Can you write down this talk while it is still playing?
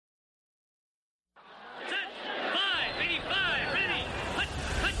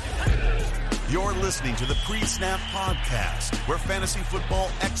You're listening to the Pre-Snap Podcast, where fantasy football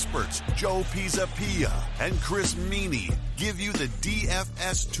experts Joe Pisapia and Chris Meany give you the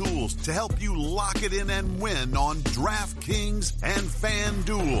DFS tools to help you lock it in and win on DraftKings and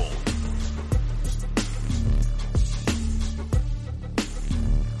FanDuel.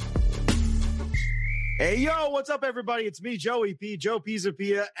 Hey, yo, what's up, everybody? It's me, Joey P, Joe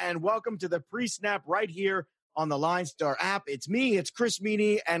Pisapia, and welcome to the Pre-Snap right here on the Line Star app. It's me, it's Chris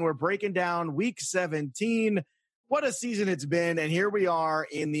Meany, and we're breaking down Week 17. What a season it's been, and here we are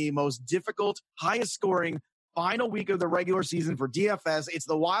in the most difficult, highest-scoring final week of the regular season for DFS. It's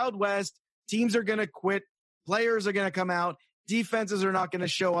the Wild West. Teams are going to quit. Players are going to come out. Defenses are not going to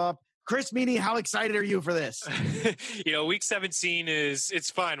show up. Chris Meany, how excited are you for this? Week 17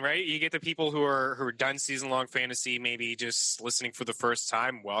 it's fun, right? You get the people who are done season-long fantasy, maybe just listening for the first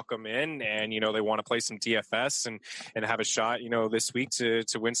time, welcome in, and, they want to play some DFS and have a shot, this week to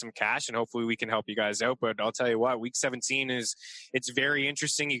win some cash, and hopefully we can help you guys out. But I'll tell you what, Week 17 it's very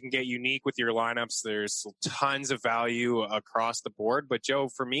interesting. You can get unique with your lineups. There's tons of value across the board. But Joe,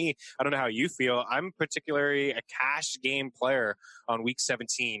 for me, I don't know how you feel. I'm particularly a cash game player on Week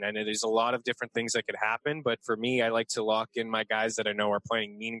 17, and there's a lot of different things that could happen. But for me, I like to lock in my guys that I know are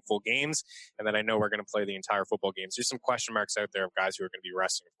playing meaningful games and that I know are going to play the entire football games. There's some question marks out there of guys who are going to be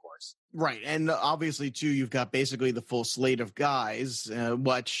resting, of course. Right. And obviously, too, you've got basically the full slate of guys,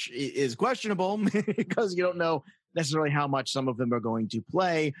 which is questionable because you don't know necessarily how much some of them are going to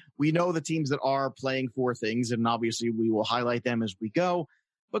play. We know the teams that are playing for things, and obviously we will highlight them as we go.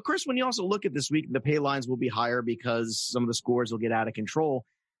 But Chris, when you also look at this week, the pay lines will be higher because some of the scores will get out of control.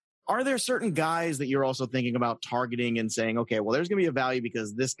 Are there certain guys that you're also thinking about targeting and saying, okay, well, there's going to be a value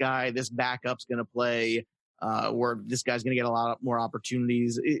because this guy, this backup's going to play, or this guy's going to get a lot more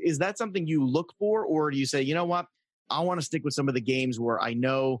opportunities? Is that something you look for, or do you say, you know what, I want to stick with some of the games where I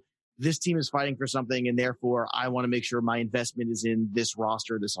know this team is fighting for something, and therefore I want to make sure my investment is in this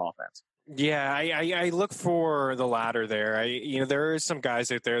roster, this offense? Yeah, I look for the latter there. There are some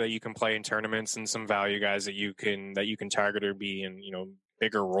guys out there that you can play in tournaments, and some value guys that you can target or be in,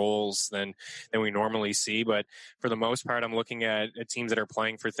 bigger roles than we normally see. But for the most part, I'm looking at teams that are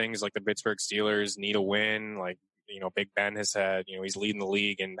playing for things like the Pittsburgh Steelers need a win. Like, Big Ben has had, he's leading the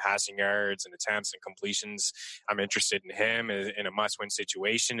league in passing yards and attempts and completions. I'm interested in him in a must-win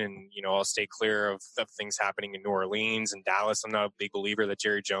situation. And, I'll stay clear of things happening in New Orleans and Dallas. I'm not a big believer that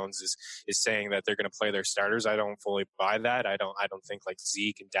Jerry Jones is saying that they're going to play their starters. I don't fully buy that. I don't think like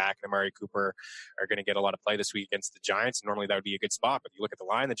Zeke and Dak and Amari Cooper are going to get a lot of play this week against the Giants. Normally that would be a good spot, but you look at the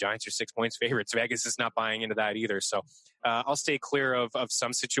line, the Giants are 6 points favorites. Vegas is not buying into that either. So I'll stay clear of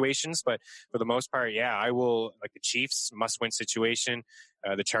some situations, but for the most part, yeah, I will. Like the Chiefs, must-win situation.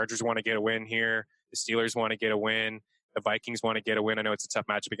 The Chargers want to get a win here. The Steelers want to get a win. The Vikings want to get a win. I know it's a tough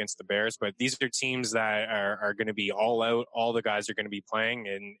matchup against the Bears, but these are teams that are going to be all out. All the guys are going to be playing,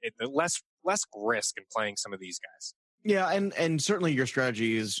 and less risk in playing some of these guys. Yeah, and certainly your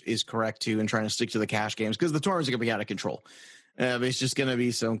strategy is correct too in trying to stick to the cash games because the tournaments are going to be out of control. It's just going to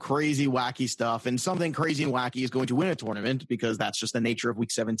be some crazy, wacky stuff, and something crazy and wacky is going to win a tournament because that's just the nature of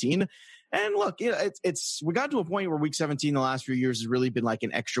Week 17. And look, we got to a point where Week 17 the last few years has really been like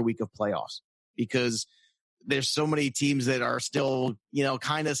an extra week of playoffs because there's so many teams that are still,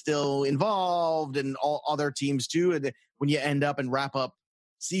 kind of still involved, and all other teams too. And when you end up and wrap up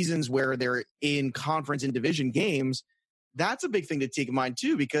seasons where they're in conference and division games, that's a big thing to take in mind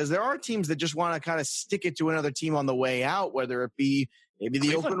too, because there are teams that just want to kind of stick it to another team on the way out, whether it be maybe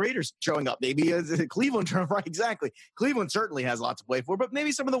the Oakland Raiders showing up, maybe Cleveland, right? Exactly. Cleveland certainly has lots to play for, but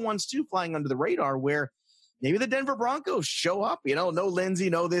maybe some of the ones too flying under the radar where maybe the Denver Broncos show up, no Lindsey,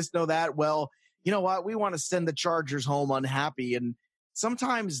 no this, no that. Well, you know what? We want to send the Chargers home unhappy. And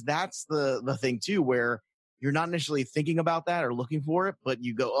sometimes that's the thing too, where you're not initially thinking about that or looking for it, but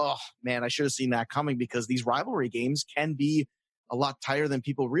you go, oh man, I should have seen that coming, because these rivalry games can be a lot tighter than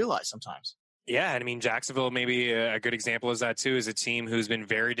people realize sometimes. Yeah, and I mean, Jacksonville, maybe a good example is that too, is a team who's been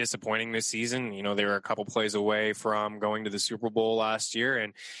very disappointing this season. They were a couple plays away from going to the Super Bowl last year,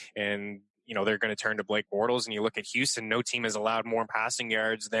 and they're going to turn to Blake Bortles. And you look at Houston, no team has allowed more passing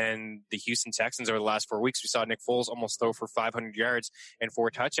yards than the Houston Texans over the last 4 weeks. We saw Nick Foles almost throw for 500 yards and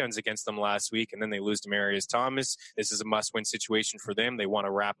 4 touchdowns against them last week. And then they lose to Demaryius Thomas. This is a must-win situation for them. They want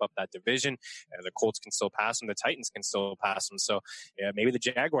to wrap up that division. The Colts can still pass them. The Titans can still pass them. So yeah, maybe the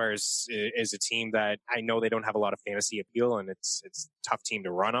Jaguars is a team that I know they don't have a lot of fantasy appeal, and it's a tough team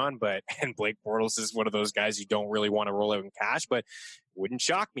to run on. And Blake Bortles is one of those guys you don't really want to roll out in cash. But wouldn't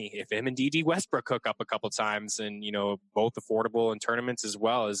shock me if him and D.D. Westbrook hook up a couple times, and both affordable in tournaments as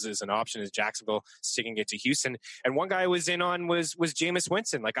well as an option as Jacksonville sticking it to Houston. And one guy I was in on was Jameis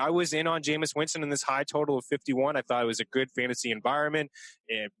Winston. Like, I was in on Jameis Winston in this high total of 51. I thought it was a good fantasy environment,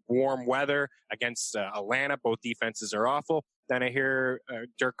 warm weather against Atlanta. Both defenses are awful. Then I hear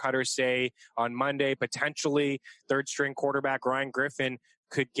Dirk Cutter say on Monday, potentially third string quarterback Ryan Griffin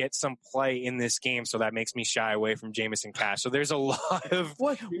could get some play in this game, so that makes me shy away from Jamison Cash. So there's a lot of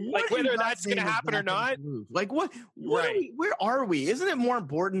whether that's going to happen or not. Like what right? Where are we? Isn't it more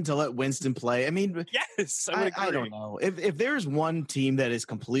important to let Winston play? I mean, yes, I don't know. If there's one team that is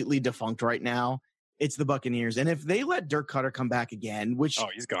completely defunct right now, it's the Buccaneers. And if they let Dirk Cutter come back again, which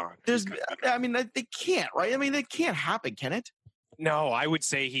he's gone. I mean, they can't, right? I mean, that can't happen, can it? No, I'd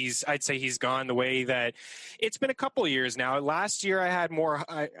say he's gone the way that it's been a couple of years now. Last year I had more,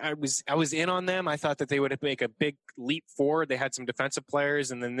 I was in on them. I thought that they would make a big leap forward. They had some defensive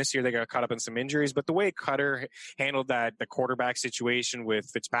players, and then this year they got caught up in some injuries. But the way Cutter handled the quarterback situation with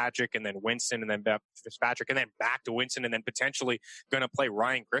Fitzpatrick and then Winston and then Fitzpatrick and then back to Winston and then potentially going to play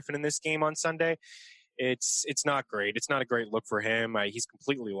Ryan Griffin in this game on Sunday, it's not great. It's not a great look for him. He's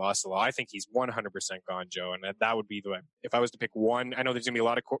completely lost the law. I think he's 100% gone, Joe. And that would be if I was to pick one. I know there's going to be a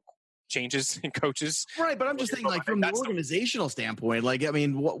lot of changes in coaches. Right, but I'm just saying, like, from the organizational standpoint, like, I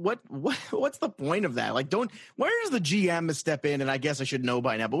mean, what's the point of that? Like, where does the GM step in? And I guess I should know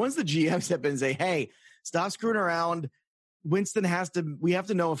by now, but when's the GM step in and say, hey, stop screwing around? Winston we have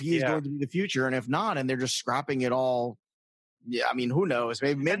to know if he is going to be the future. And if not, and they're just scrapping it all. Yeah, I mean, who knows?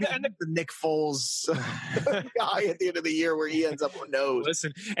 Maybe the Nick Foles guy at the end of the year where he ends up, who knows?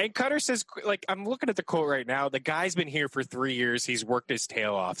 Listen, and Cutter says, like, I'm looking at the quote right now. The guy's been here for 3 years. He's worked his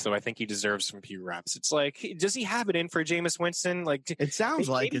tail off, so I think he deserves some few reps. It's like, does he have it in for Jameis Winston? Like, it sounds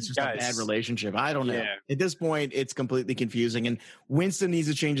like it's just a bad relationship. I don't know. Yeah. At this point, it's completely confusing, and Winston needs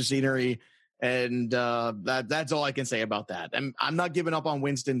a change of scenery. And that's all I can say about that. I'm not giving up on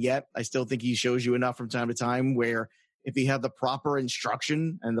Winston yet. I still think he shows you enough from time to time where if he had the proper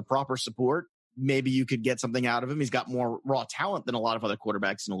instruction and the proper support, maybe you could get something out of him. He's got more raw talent than a lot of other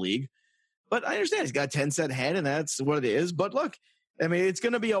quarterbacks in the league. But I understand he's got a 10-cent head, and that's what it is. But look, I mean, it's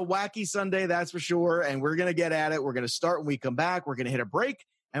going to be a wacky Sunday, that's for sure. And we're going to get at it. We're going to start when we come back. We're going to hit a break.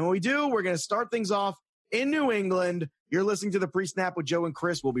 And when we do, we're going to start things off in New England. You're listening to the Pre-Snap with Joe and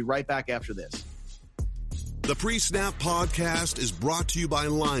Chris. We'll be right back after this. The Pre-Snap podcast is brought to you by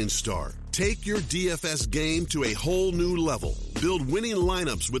Line Star. Take your DFS game to a whole new level. Build winning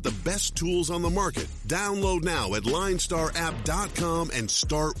lineups with the best tools on the market. Download now at linestarapp.com and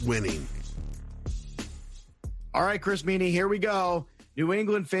start winning. All right, Chris Meany, here we go. New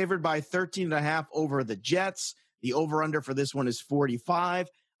England favored by 13.5 over the Jets. The over-under for this one is 45.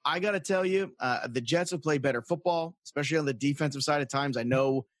 I got to tell you, the Jets have played better football, especially on the defensive side at times. I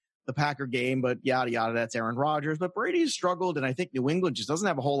know the Packer game, but yada, yada, that's Aaron Rodgers. But Brady has struggled, and I think New England just doesn't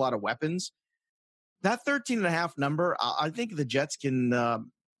have a whole lot of weapons. That 13.5 number, I think the Jets can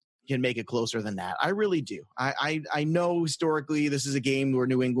make it closer than that. I really do. I know historically this is a game where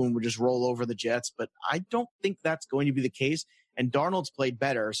New England would just roll over the Jets, but I don't think that's going to be the case. And Darnold's played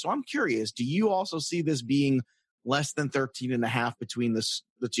better. So I'm curious, do you also see this being less than 13.5 between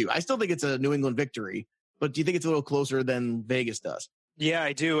the two? I still think it's a New England victory, but do you think it's a little closer than Vegas does? Yeah,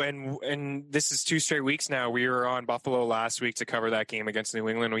 I do. And this is 2 straight weeks now. We were on Buffalo last week to cover that game against New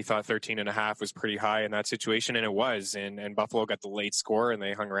England. We thought 13.5 was pretty high in that situation, and it was. And Buffalo got the late score, and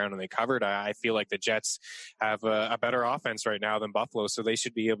they hung around and they covered. I feel like the Jets have a better offense right now than Buffalo, so they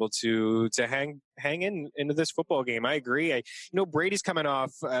should be able to hang into this football game. I agree. Brady's coming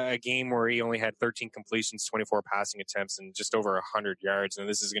off a game where he only had 13 completions, 24 passing attempts, and just over 100 yards. And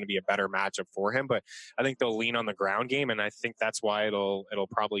this is going to be a better matchup for him. But I think they'll lean on the ground game, and I think that's why it'll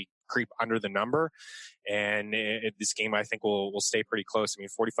probably creep under the number. And this game, I think, will stay pretty close. I mean,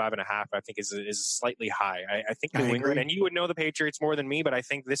 45.5, I think, is slightly high. I think New England, and you would know the Patriots more than me, but I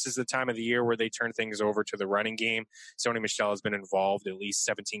think this is the time of the year where they turn things over to the running game. Sony Michel has been involved, at least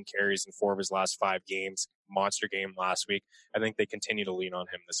 17 carries in 4 of his last 5 games. Monster game last week. I think they continue to lean on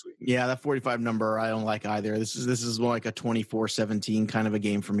him this week. Yeah, that 45 number I don't like either. This is more like a 24-17 kind of a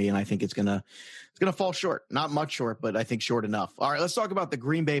game for me, and I think it's gonna fall short. Not much short, but I think short enough. All right, let's talk about the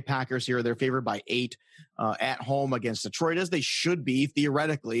Green Bay Packers here. They're favored by 8 at home against Detroit, as they should be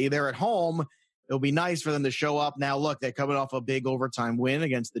theoretically. They're at home. It'll be nice for them to show up. Now, look, they're coming off a big overtime win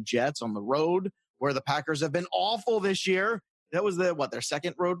against the Jets on the road, where the Packers have been awful this year. That was their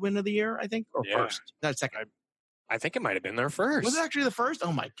second road win of the year, I think, or first? Not second. I think it might have been their first. Was it actually the first?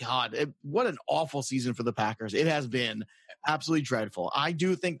 Oh, my God. What an awful season for the Packers. It has been absolutely dreadful. I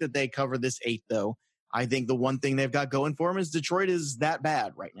do think that they cover this 8, though. I think the one thing they've got going for them is Detroit is that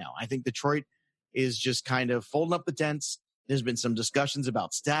bad right now. I think Detroit is just kind of folding up the tents. There's been some discussions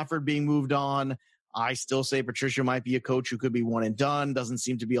about Stafford being moved on. I still say Patricia might be a coach who could be one and done. Doesn't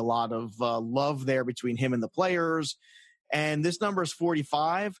seem to be a lot of love there between him and the players. And this number is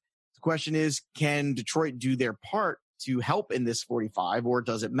 45. The question is, can Detroit do their part to help in this 45, or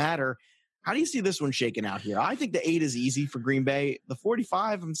does it matter? How do you see this one shaking out here? I think the 8 is easy for Green Bay. The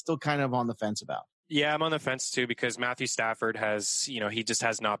 45, I'm still kind of on the fence about. Yeah, I'm on the fence too because Matthew Stafford has, he just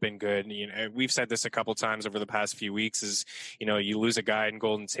has not been good. We've said this a couple times over the past few weeks is, you lose a guy in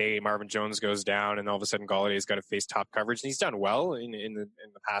Golden Tate, Marvin Jones goes down, and all of a sudden Galladay's got to face top coverage. And he's done well in the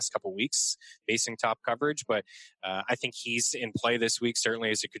past couple weeks facing top coverage, but I think he's in play this week,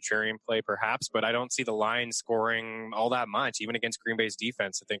 certainly as a contrarian play perhaps, but I don't see the Lions scoring all that much, even against Green Bay's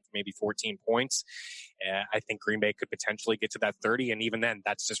defense. I think maybe 14 points. I think Green Bay could potentially get to that 30, and even then,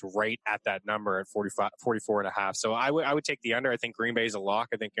 that's just right at that number at 44 and a half. So I would take the under. I think Green Bay is a lock.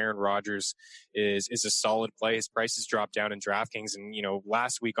 I think Aaron Rodgers is a solid play. His price has dropped down in DraftKings, and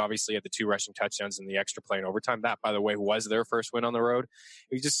last week obviously had the 2 rushing touchdowns in the extra play in overtime. That, by the way, was their first win on the road.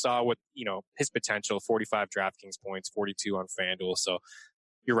 We just saw what his potential: 45 DraftKings points, 42 on FanDuel. So.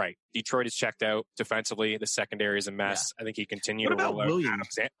 You're right. Detroit is checked out defensively. The secondary is a mess. Yeah. I think he continued. What about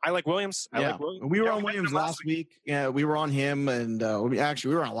Williams? I like Williams. We were on Williams last week. Yeah, we were on him, and actually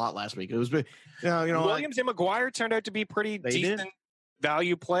we were on a lot last week. It was, Williams and McGuire turned out to be pretty decent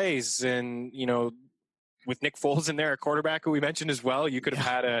value plays, and with Nick Foles in there, a quarterback who we mentioned as well, you could have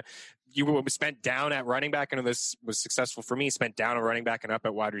had you spent down at running back, and this was successful for me, spent down at running back and up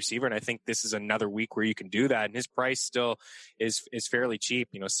at wide receiver. And I think this is another week where you can do that. And his price still is fairly cheap,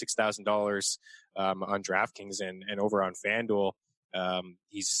 $6,000 on DraftKings and over on FanDuel.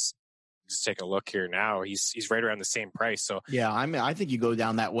 He's just take a look here now. He's right around the same price. So yeah, I think you go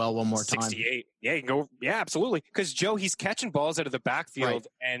down that well one more 68. Time. 68. Yeah, you can go. Yeah, absolutely. Because Joe, he's catching balls out of the backfield,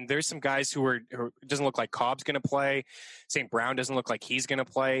 and there's some guys who doesn't look like Cobb's going to play. St. Brown doesn't look like he's going to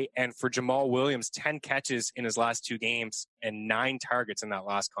play. And for Jamal Williams, 10 catches in his last 2 games and 9 targets in that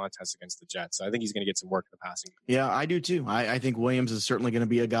last contest against the Jets. So I think he's going to get some work in the passing. Yeah, I do too. I think Williams is certainly going to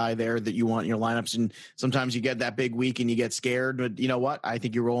be a guy there that you want in your lineups. And sometimes you get that big week and you get scared. But you know what? I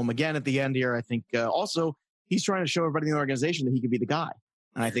think you roll him again at the end here. I think also he's trying to show everybody in the organization that he could be the guy.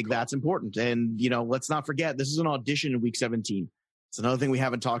 And I think that's important. And, let's not forget, this is an audition in week 17. It's another thing we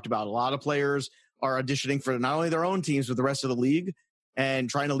haven't talked about. A lot of players are auditioning for not only their own teams, but the rest of the league. And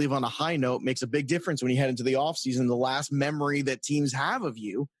trying to leave on a high note makes a big difference when you head into the offseason. The last memory that teams have of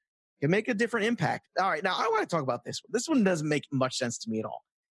you can make a different impact. All right, now I want to talk about this one. This one doesn't make much sense to me at all.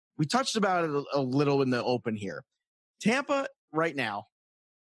 We touched about it a little in the open here. Tampa right now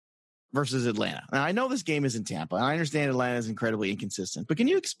versus Atlanta. Now, I know this game is in Tampa, and I understand Atlanta is incredibly inconsistent, but can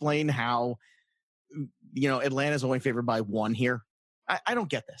you explain how, Atlanta is only favored by 1 here? I don't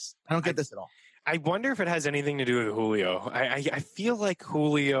get this. I don't get this at all. I wonder if it has anything to do with Julio. I feel like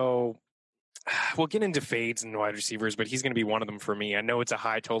Julio, we'll get into fades and wide receivers, but he's going to be one of them for me. I know it's a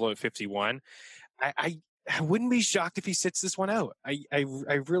high total at 51. I wouldn't be shocked if he sits this one out. I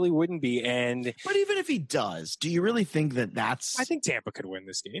really wouldn't be. But even if he does, do you really think that's... I think Tampa could win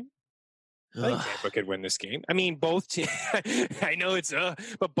this game. I think Tampa could win this game. I mean, both I know it's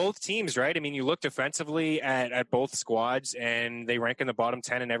but both teams, right? I mean, you look defensively at both squads, and they rank in the bottom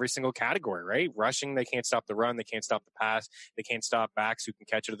 10 in every single category, right? Rushing, they can't stop the run, they can't stop the pass, they can't stop backs who can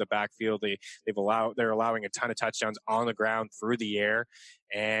catch it to the backfield. They're allowing a ton of touchdowns on the ground through the air,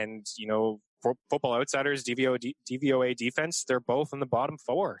 and Football Outsiders, DVOA defense, they're both in the bottom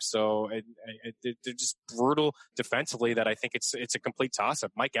 4. So they're just brutal defensively that I think it's a complete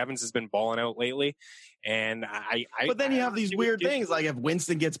toss-up. Mike Evans has been balling out lately. And But then you have these weird things, like if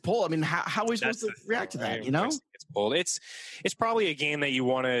Winston gets pulled, I mean, how are we supposed to react to that, Winston gets pulled. It's probably a game that you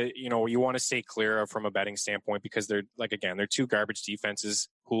want to stay clear of from a betting standpoint because they're 2 garbage defenses.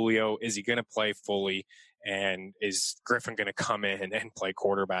 Julio, is he going to play fully? And is Griffin going to come in and play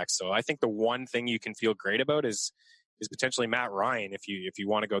quarterback? So I think the one thing you can feel great about is potentially Matt Ryan if you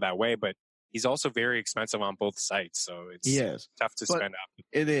want to go that way. But he's also very expensive on both sides, so it's tough to spend up.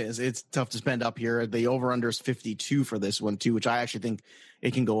 It is. It's tough to spend up here. The over-under is 52 for this one too, which I actually think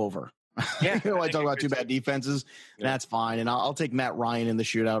it can go over. Yeah, I talk about 2 bad defenses. Yeah. That's fine, and I'll take Matt Ryan in the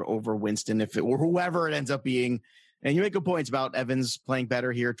shootout over Winston or whoever it ends up being. And you make good points about Evans playing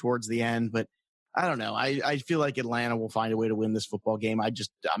better here towards the end, but I don't know. I feel like Atlanta will find a way to win this football game.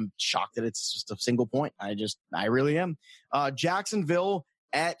 I'm shocked that it's just a single point. I really am. Jacksonville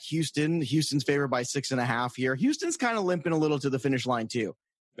at Houston. Houston's favored by 6.5 here. Houston's kind of limping a little to the finish line too.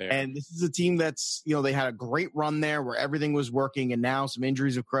 And this is a team that's, they had a great run there where everything was working, and now some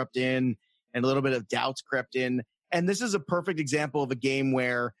injuries have crept in. and a little bit of doubts crept in. And this is a perfect example of a game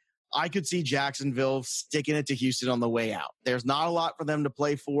where I could see Jacksonville sticking it to Houston on the way out. There's not a lot for them to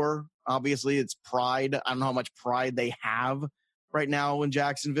play for. Obviously, it's pride. I don't know how much pride they have right now in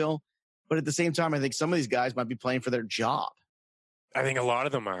Jacksonville. But at the same time, I think some of these guys might be playing for their job. I think a lot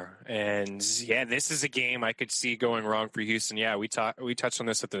of them are. And yeah, this is a game I could see going wrong for Houston. Yeah, we touched on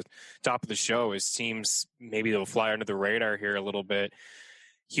this at the top of the show as teams maybe they'll fly under the radar here a little bit.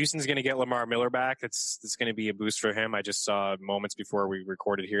 Houston's going to get Lamar Miller back. That's going to be a boost for him. I just saw moments before we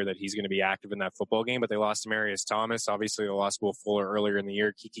recorded here that he's going to be active in that football game, but they lost Demaryius Thomas. Obviously, they lost Will Fuller earlier in the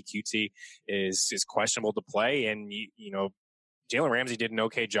year. Kiki Kuti is questionable to play. And, you know, Jalen Ramsey did an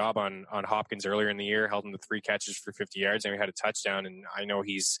okay job on Hopkins earlier in the year, held him to 3 catches for 50 yards, and he had a touchdown. And I know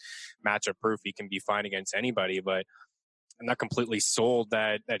he's matchup proof. He can be fine against anybody, but I'm not completely sold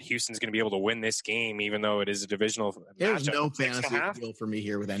that Houston's going to be able to win this game, even though it is a divisional matchup. There's no fantasy appeal for me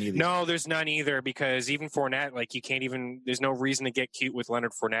here with any of these. No, there's none either, because even Fournette, like you can't even, there's no reason to get cute with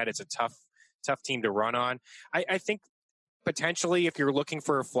Leonard Fournette. It's a tough team to run on. I think potentially if you're looking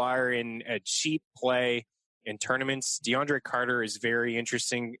for a flyer in a cheap play in tournaments, DeAndre Carter is very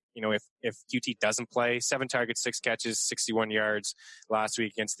interesting. You know, if QT doesn't play, 7 targets, 6 catches, 61 yards last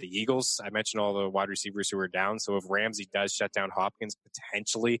week against the Eagles. I mentioned all the wide receivers who were down. So if Ramsey does shut down Hopkins,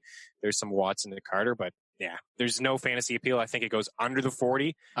 potentially there's some Watson to Carter. But yeah, there's no fantasy appeal. I think it goes under the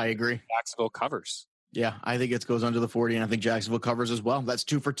 40. I agree. Jacksonville covers. Yeah, I think it goes under the 40, and I think Jacksonville covers as well. That's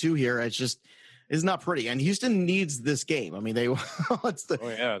 2 for 2 here. It's not pretty. And Houston needs this game. I mean, and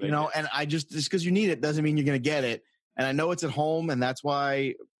I just because you need it doesn't mean you're going to get it. And I know it's at home, and that's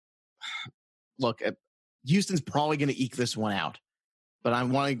why, look, Houston's probably going to eke this one out. But I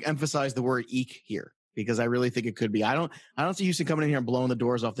want to emphasize the word eke here because I really think it could be. I don't see Houston coming in here and blowing the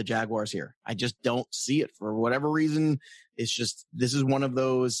doors off the Jaguars here. I just don't see it for whatever reason. It's just, this is one of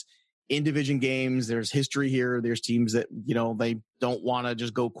those in-division games. There's history here. There's teams that, you know, they don't want to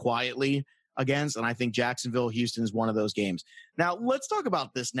just go quietly against, and I think Jacksonville, Houston is one of those games. Now, let's talk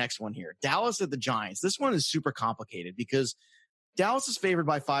about this next one here. Dallas at the Giants. This one is super complicated because Dallas is favored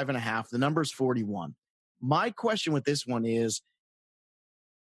by 5.5. The number is 41. My question with this one is,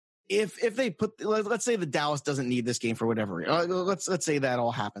 if they let's say the Dallas doesn't need this game for whatever, let's say that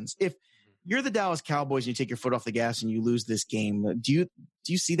all happens. If you're the Dallas Cowboys and you take your foot off the gas and you lose this game, do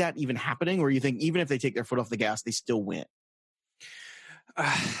you see that even happening, or you think even if they take their foot off the gas, they still win?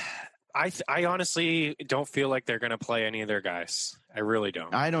 I honestly don't feel like they're going to play any of their guys. I really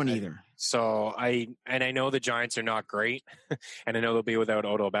don't. I don't either. So I know the Giants are not great, and I know they'll be without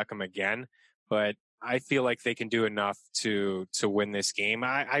Odell Beckham again, but I feel like they can do enough to win this game.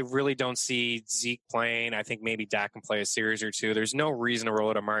 I really don't see Zeke playing. I think maybe Dak can play a series or two. There's no reason to roll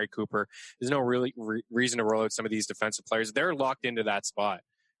out Amari Cooper. There's no really reason to roll out some of these defensive players. They're locked into that spot,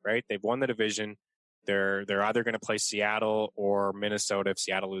 right? They've won the division. They're either going to play Seattle or Minnesota. If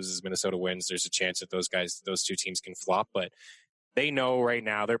Seattle loses, Minnesota wins. There's a chance that those 2 teams can flop, but they know right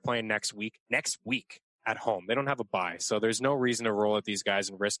now they're playing next week at home. They don't have a bye. So there's no reason to roll at these guys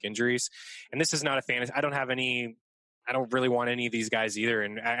and risk injuries. And this is not a fantasy. I don't really want any of these guys either.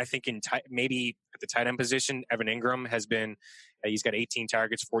 And I think maybe at the tight end position, Evan Ingram has been, he's got 18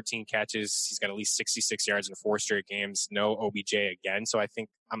 targets, 14 catches. He's got at least 66 yards in 4 straight games. No OBJ again. So I think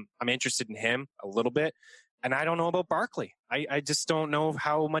I'm interested in him a little bit. And I don't know about Barkley. I just don't know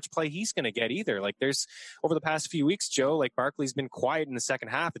how much play he's going to get either. Like there's over the past few weeks, Joe, like Barkley's been quiet in the second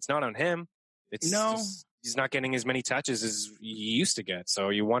half. It's not on him. He's not getting as many touches as he used to get. So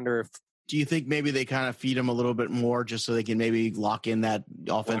you wonder if. Do you think maybe they kind of feed him a little bit more just so they can maybe lock in that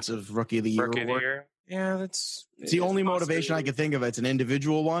offensive rookie of the year award? Yeah, it's the only motivation I could think of. It's an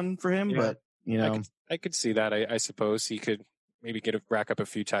individual one for him, but you know, I could see that. I suppose he could maybe rack up a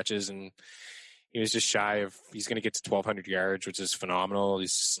few touches, and he was just shy of. He's going to get to 1,200 yards, which is phenomenal.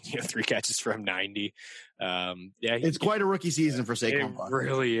 He's 3 catches from 90. It's quite a rookie season for Saquon. It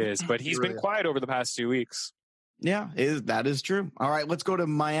really is, but he's been quiet over the past 2 weeks. Yeah, that is true. All right, let's go to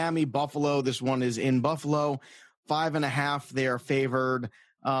Miami, Buffalo. This one is in Buffalo, 5.5. They are favored,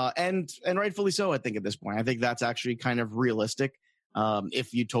 and rightfully so. I think at this point, I think that's actually kind of realistic.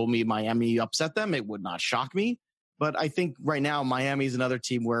 If you told me Miami upset them, it would not shock me. But I think right now Miami is another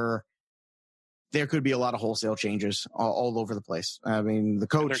team where there could be a lot of wholesale changes all over the place. I mean, the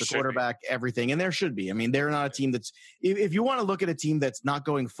coach, the quarterback, everything, and there should be. I mean, they're not a team that's. If you want to look at a team that's not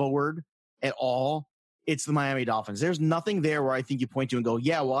going forward at all, it's the Miami Dolphins. There's nothing there where I think you point to and go,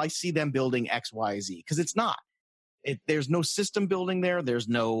 yeah, well, I see them building X, Y, Z, because it's not. There's no system building there. There's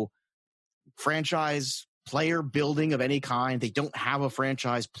no franchise player building of any kind. They don't have a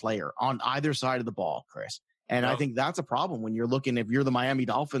franchise player on either side of the ball, Chris. And I think that's a problem when you're looking, if you're the Miami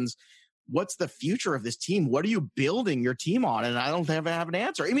Dolphins, what's the future of this team? What are you building your team on? And I don't have an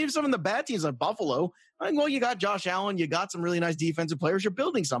answer. I mean, some of the bad teams like Buffalo, well, you got Josh Allen, you got some really nice defensive players, you're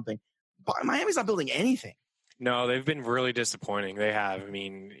building something. But Miami's not building anything. No, they've been really disappointing. They have. I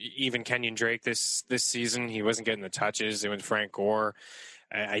mean, even Kenyon Drake this season, he wasn't getting the touches. They went Frank Gore.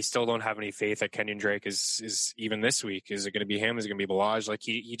 I still don't have any faith that Kenyon Drake is even this week. Is it going to be him? Is it going to be Balaj? Like,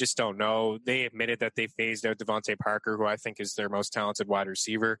 you just don't know. They admitted that they phased out Devontae Parker, who I think is their most talented wide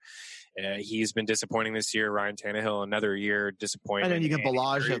receiver. He's been disappointing this year. Ryan Tannehill, another year disappointing. And then you get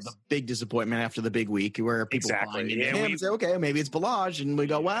Balaj, the big disappointment after the big week, where people find him and say, okay, maybe it's Balaj. And we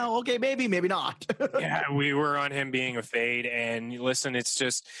go, well, okay, maybe not. Yeah, we were on him being a fade. And listen, it's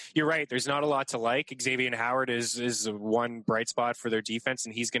just, you're right. There's not a lot to like. Xavier Howard is one bright spot for their defense,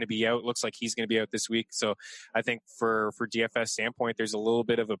 and he's going to be out. Looks like he's going to be out this week. So I think for DFS standpoint, there's a little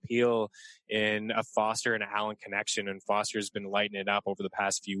bit of appeal in a Foster and Allen connection. And Foster's been lighting it up over the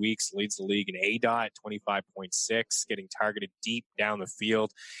past few weeks. Leads the league in ADOT, 25.6, getting targeted deep down the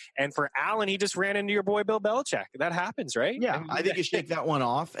field. And for Allen, he just ran into your boy Bill Belichick. That happens, right? Yeah, I think you shake that one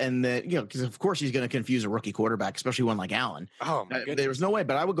off, and because of course he's going to confuse a rookie quarterback, especially one like Allen. Oh my goodness. There was no way,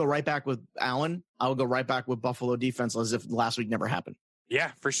 but I would go right back with Allen. I would go right back with Buffalo defense as if last week never happened.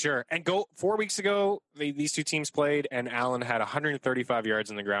 Yeah, for sure. And 4 weeks ago, these two teams played, and Allen had 135 yards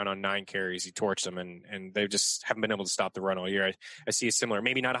on the ground on 9 carries. He torched them, and they just haven't been able to stop the run all year. I see a similar,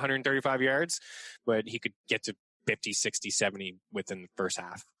 maybe not 135 yards, but he could get to 50, 60, 70 within the first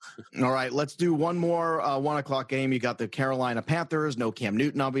half. All right, let's do one more 1 o'clock game. You got the Carolina Panthers, no Cam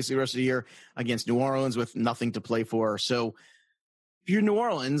Newton, obviously, the rest of the year, against New Orleans with nothing to play for. So if you're New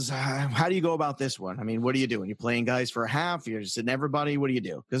Orleans, how do you go about this one? I mean, what are you doing? You're playing guys for a half? You're just sitting everybody? What do you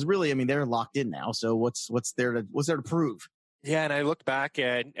do? Because really, I mean, they're locked in now. So what's there to prove? Yeah, and I looked back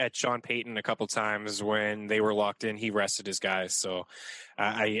at Sean Payton a couple times when they were locked in. He rested his guys. So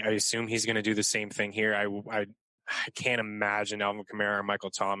I assume he's going to do the same thing here. I can't imagine Alvin Kamara or Michael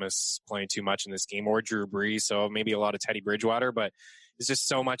Thomas playing too much in this game, or Drew Brees. So maybe a lot of Teddy Bridgewater, but there's just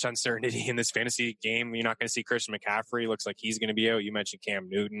so much uncertainty in this fantasy game. You're not going to see Christian McCaffrey. Looks like he's going to be out. You mentioned Cam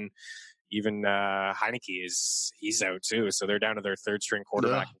Newton. Even Heineke he's out too. So they're down to their third string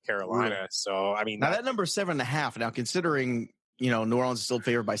quarterback in Carolina. Yeah. So, I mean, now that number 7.5. Now, considering, New Orleans is still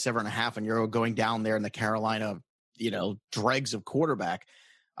favored by 7.5 and you're going down there in the Carolina, dregs of quarterback.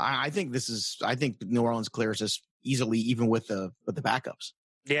 I think New Orleans clears this easily, even with the backups.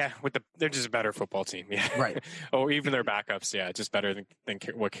 Yeah, they're just a better football team. Yeah, right. Or even their backups. Yeah, just better than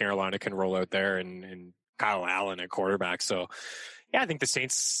what Carolina can roll out there, and Kyle Allen at quarterback. So, yeah, I think the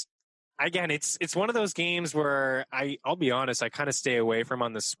Saints. Again, it's one of those games where I'll be honest, I kind of stay away from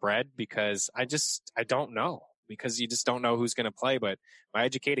on the spread because I don't know, because you just don't know who's going to play. But my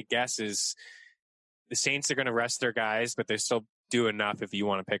educated guess is the Saints are going to rest their guys, but they still do enough if you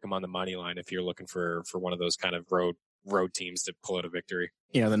want to pick them on the money line if you're looking for one of those kind of road teams to pull out a victory.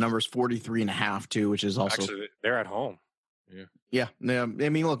 The number's 43.5 too, which is also actually they're at home. Yeah. I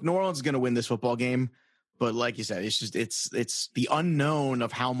mean, look, New Orleans is going to win this football game, but like you said, it's just it's the unknown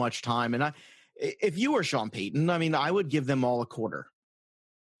of how much time. And if you were Sean Payton, I mean, I would give them all a quarter.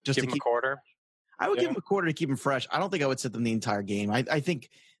 Just give them a quarter. I would give them a quarter to keep them fresh. I don't think I would sit them the entire game. I think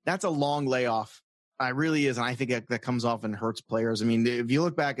that's a long layoff. It really is, and I think that comes off and hurts players. I mean, if you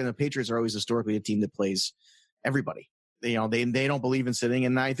look back, and the Patriots are always historically a team that plays everybody. They don't believe in sitting,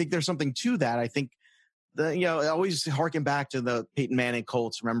 and I think there's something to that. I think I always harken back to the Peyton Manning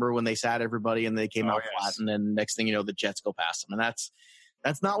Colts. Remember when they sat everybody and they came out flat, and then next thing you know, the Jets go past them, and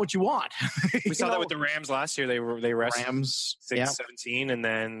that's not what you want. We saw that with the Rams last year. They rested Rams 17, and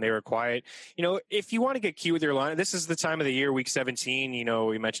then they were quiet. If you want to get cute with your line, this is the time of the year, week 17.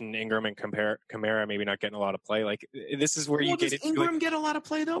 We mentioned Ingram and Kamara maybe not getting a lot of play. Like, this is where you get it. Does Ingram get a lot of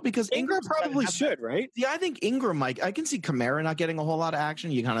play though? Because Ingram probably should, right? Yeah, I think Ingram, I can see Kamara not getting a whole lot of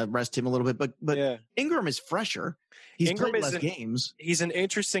action. You kind of rest him a little bit, but yeah. Ingram is fresher. He's played less games. He's an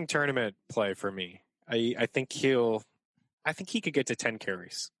interesting tournament play for me. I think he could get to 10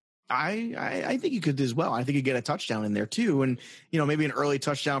 carries. I think he could as well. I think he'd get a touchdown in there too. And, maybe an early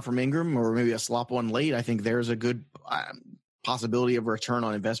touchdown from Ingram or maybe a slop one late. I think there's a good possibility of return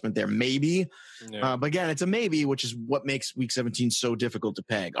on investment there. Maybe. Yeah. But again, it's a maybe, which is what makes week 17 so difficult to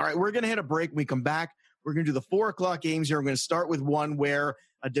peg. All right, we're going to hit a break. When we come back, we're going to do the 4 o'clock games here. We're going to start with one where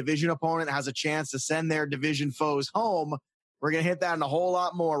a division opponent has a chance to send their division foes home. We're going to hit that and a whole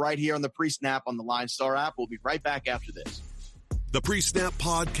lot more right here on the Pre-Snap on the Line Star app. We'll be right back after this. The Pre-Snap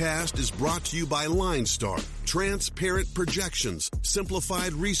podcast is brought to you by Line Star. Transparent projections,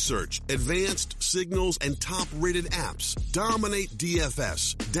 simplified research, advanced signals, and top-rated apps. Dominate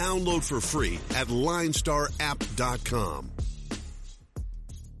DFS. Download for free at linestarapp.com.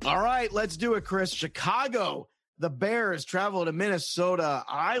 All right, let's do it, Chris. Chicago, the Bears travel to Minnesota.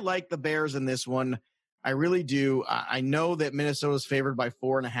 I like the Bears in this one. I really do. I know that Minnesota's favored by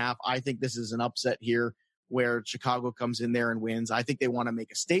 4.5. I think this is an upset here where Chicago comes in there and wins. I think they want to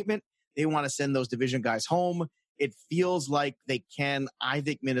make a statement. They want to send those division guys home. It feels like they can. I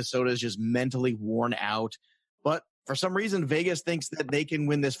think Minnesota is just mentally worn out. But for some reason, Vegas thinks that they can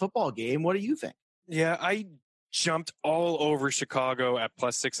win this football game. What do you think? Yeah, I jumped all over Chicago at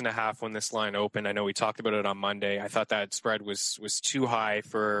plus 6.5 when this line opened. I know we talked about it on Monday. I thought that spread was too high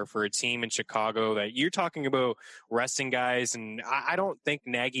for a team in Chicago. That you're talking about resting guys, and I don't think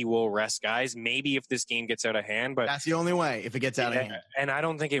Nagy will rest guys. Maybe if this game gets out of hand, but that's the only way if it gets out of hand. And I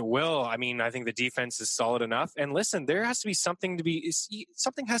don't think it will. I mean, I think the defense is solid enough. And listen, there has to be something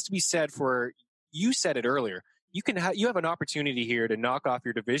has to be said for. You said it earlier. You have an opportunity here to knock off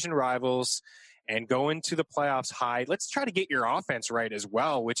your division rivals and go into the playoffs high. Let's try to get your offense right as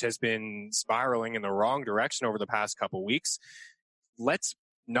well, which has been spiraling in the wrong direction over the past couple of weeks. Let's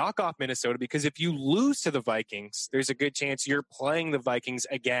knock off Minnesota, because if you lose to the Vikings, there's a good chance you're playing the Vikings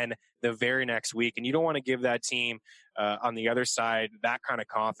again the very next week. And you don't want to give that team on the other side that kind of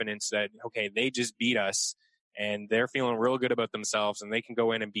confidence that, okay, they just beat us and they're feeling real good about themselves and they can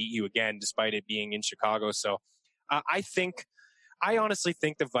go in and beat you again despite it being in Chicago. So I honestly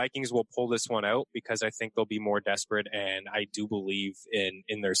think the Vikings will pull this one out because I think they'll be more desperate, and I do believe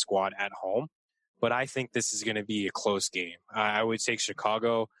in their squad at home. But I think this is going to be a close game. I would take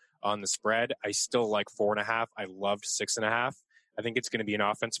Chicago on the spread. I still like 4.5. I loved 6.5. I think it's going to be an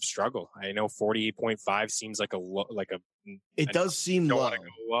offensive struggle. I know 48.5 seems like it does seem low. Go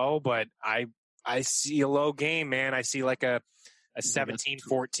low, but I see a low game, man. I see like a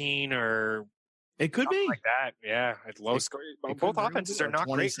 17-14 or. It could be like that, yeah. At low score, both offenses are not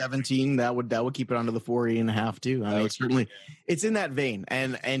great. 2017, that would keep it under the 40.5 too. I mean, it's in that vein,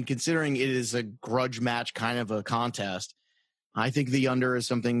 and considering it is a grudge match kind of a contest, I think the under is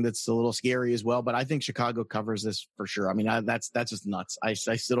something that's a little scary as well. But I think Chicago covers this for sure. I mean, that's just nuts. I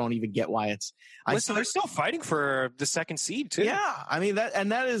still don't even get why it's. Listen, they're still fighting for the second seed too. Yeah, I mean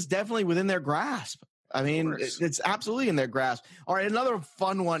that is definitely within their grasp. I mean, it's absolutely in their grasp. All right, another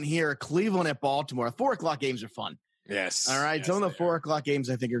fun one here. Cleveland at Baltimore. 4:00 games are fun. Yes. All right, some of the 4:00 games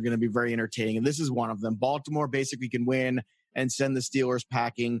I think are going to be very entertaining, and this is one of them. Baltimore basically can win and send the Steelers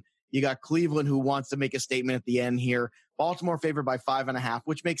packing. You got Cleveland, who wants to make a statement at the end here. Baltimore favored by 5.5,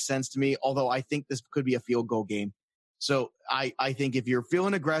 which makes sense to me, although I think this could be a field goal game. So I think if you're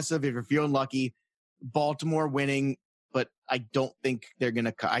feeling aggressive, if you're feeling lucky, Baltimore winning, but I don't think they're going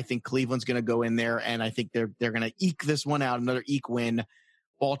to – I think Cleveland's going to go in there, and I think they're going to eke this one out, another eke win.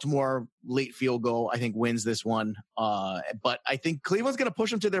 Baltimore, late field goal, I think wins this one. But I think Cleveland's going to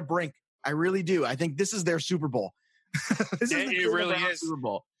push them to their brink. I really do. I think this is their Super Bowl. It really is. Super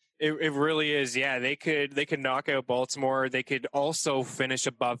Bowl. It really is. Yeah, they could knock out Baltimore. They could also finish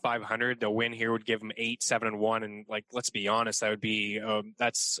above 500. The win here would give them 8-7-1, and let's be honest, that would be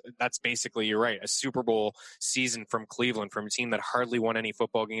that's basically, you're right, a Super Bowl season from Cleveland, from a team that hardly won any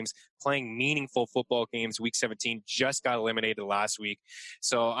football games, playing meaningful football games. Week 17 just got eliminated last week,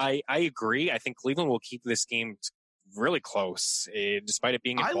 so I agree. I think Cleveland will keep this game really close, despite it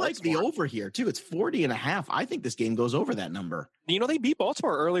being in Baltimore. I like the over here too. It's 40.5. I think this game goes over that number. They beat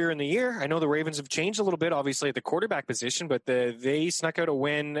Baltimore earlier in the year. I know the Ravens have changed a little bit, obviously, at the quarterback position, but they snuck out a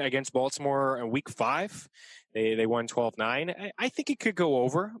win against Baltimore in week 5. They won 12-9. I think it could go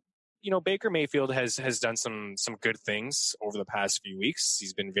over. Baker Mayfield has done some good things over the past few weeks.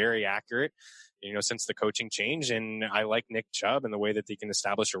 He's been very accurate, since the coaching change, and I like Nick Chubb and the way that they can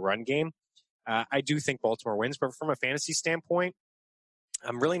establish a run game. I do think Baltimore wins, but from a fantasy standpoint,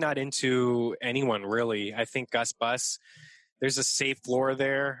 I'm really not into anyone, really. I think Gus Bus, there's a safe floor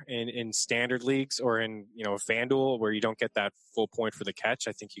there in standard leagues or in FanDuel where you don't get that full point for the catch.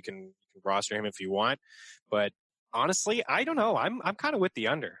 I think you can roster him if you want. But honestly, I don't know. I'm kind of with the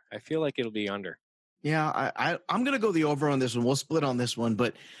under. I feel like it'll be under. Yeah, I'm going to go the over on this one. We'll split on this one,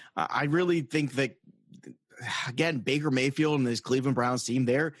 but I really think that, again, Baker Mayfield and his Cleveland Browns team,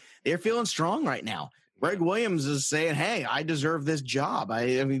 they're feeling strong right now. Greg Williams is saying, hey, I deserve this job.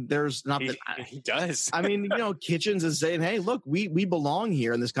 I mean, there's not that he does. I mean, Kitchens is saying, hey, look, we belong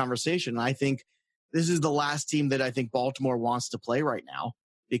here in this conversation. And I think this is the last team that I think Baltimore wants to play right now,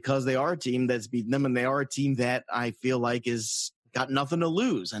 because they are a team that's beaten them, and they are a team that I feel like is got nothing to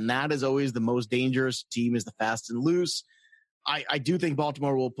lose. And that is always the most dangerous team, is the fast and loose. I do think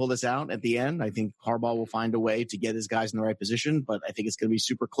Baltimore will pull this out at the end. I think Harbaugh will find a way to get his guys in the right position, but I think it's going to be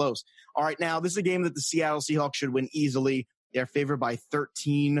super close. All right, now this is a game that the Seattle Seahawks should win easily. They're favored by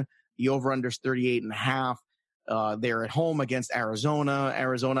 13. The over-under is 38.5. They're at home against Arizona.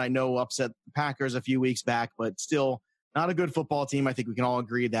 Arizona, I know, upset the Packers a few weeks back, but still not a good football team. I think we can all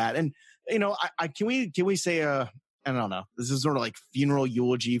agree that. And, can we say, I don't know, this is sort of like funeral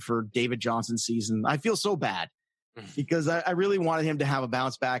eulogy for David Johnson's season. I feel so bad because I really wanted him to have a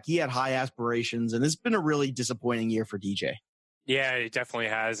bounce back. He had high aspirations, and it's been a really disappointing year for DJ. Yeah, it definitely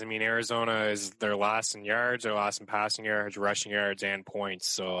has. I mean, Arizona is their last in yards, their last in passing yards, rushing yards, and points.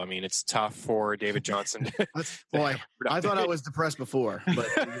 So, I mean, it's tough for David Johnson. Boy, I thought I was depressed before, but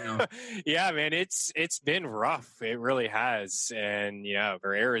Yeah, man, it's been rough. It really has. And yeah,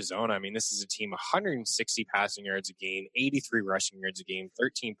 for Arizona, I mean, this is a team 160 passing yards a game, 83 rushing yards a game,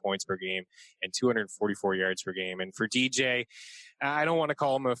 13 points per game, and 244 yards per game. And for DJ, I don't want to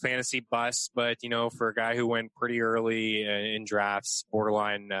call him a fantasy bust, but, for a guy who went pretty early in drafts,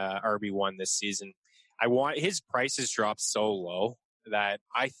 borderline RB1 this season, his prices dropped so low that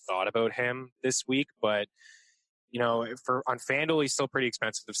I thought about him this week, but, on FanDuel, he's still pretty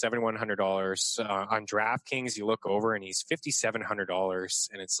expensive, $7,100. On DraftKings, you look over and he's $5,700,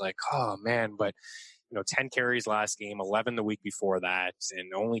 and it's like, oh man, but 10 carries last game, 11 the week before that,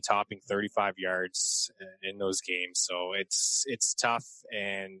 and only topping 35 yards in those games. So it's tough,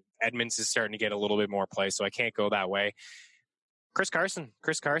 and Edmonds is starting to get a little bit more play, so I can't go that way. Chris Carson,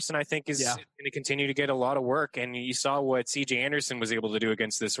 I think, is going to continue to get a lot of work, and you saw what C.J. Anderson was able to do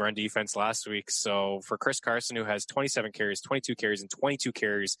against this run defense last week. So for Chris Carson, who has 27 carries, 22 carries, and 22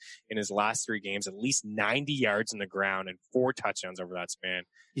 carries in his last 3 games, at least 90 yards in the ground and 4 touchdowns over that span.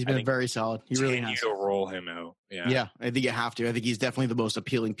 He's been very solid. He really has. Continue to roll him out. Yeah, I think you have to. I think he's definitely the most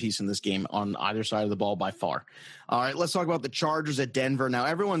appealing piece in this game on either side of the ball by far. All right, let's talk about the Chargers at Denver. Now,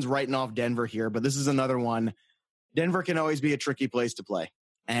 everyone's writing off Denver here, but this is another one. Denver can always be a tricky place to play.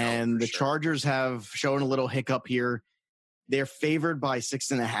 And the Chargers have shown a little hiccup here. They're favored by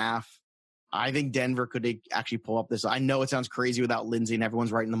 6.5. I think Denver could actually pull up this. I know it sounds crazy without Lindsey and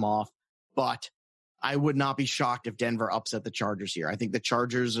everyone's writing them off, but I would not be shocked if Denver upset the Chargers here. I think the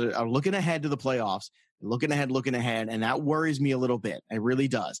Chargers are looking ahead to the playoffs, looking ahead, and that worries me a little bit. It really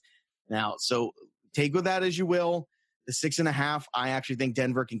does. Now, so take with that as you will. The 6.5, I actually think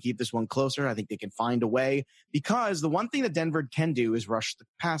Denver can keep this one closer. I think they can find a way, because the one thing that Denver can do is rush the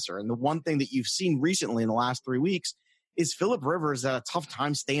passer. And the one thing that you've seen recently in the last 3 weeks is Phillip Rivers had a tough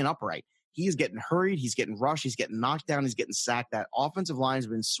time staying upright. He's getting hurried. He's getting rushed. He's getting knocked down. He's getting sacked. That offensive line has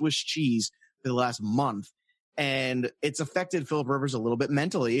been Swiss cheese for the last month. And it's affected Phillip Rivers a little bit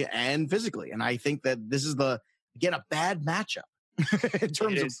mentally and physically. And I think that this is a bad matchup in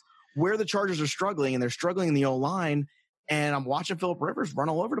terms of where the Chargers are struggling, and they're struggling in the O-line. And I'm watching Phillip Rivers run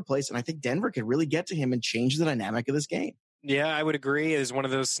all over the place, and I think Denver could really get to him and change the dynamic of this game. Yeah, I would agree. As one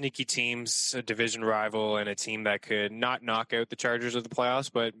of those sneaky teams, a division rival, and a team that could not knock out the Chargers of the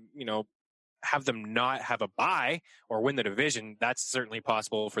playoffs, but, have them not have a bye or win the division. That's certainly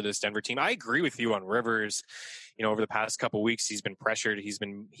possible for this Denver team. I agree with you on Rivers. Over the past couple of weeks, he's been pressured. He's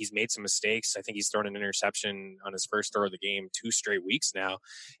made some mistakes. I think he's thrown an interception on his first throw of the game 2 straight weeks now.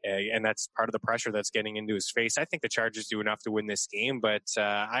 And that's part of the pressure that's getting into his face. I think the Chargers do enough to win this game, but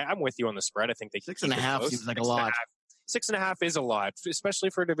I'm with you on the spread. I think they 6.5 seems like a lot. 6.5 is a lot, especially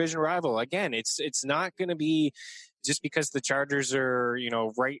for a division rival. Again, it's not going to be just because the Chargers are,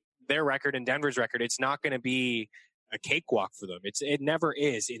 right, their record and Denver's record, it's not going to be a cakewalk for them. It never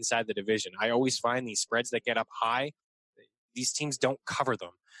is inside the division. I always find these spreads that get up high, these teams don't cover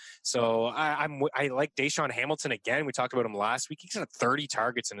them. So I like Deshaun Hamilton again. We talked about him last week. He's got 30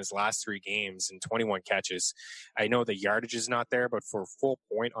 targets in his last 3 games and 21 catches. I know the yardage is not there, but for a full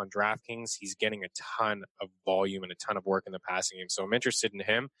point on DraftKings, he's getting a ton of volume and a ton of work in the passing game. So I'm interested in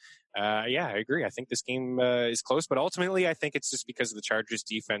him. Yeah, I agree. I think this game is close, but ultimately I think it's just because of the Chargers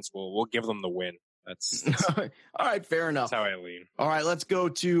defense will give them the win. That's all right. Fair enough. That's how I lean. All right, let's go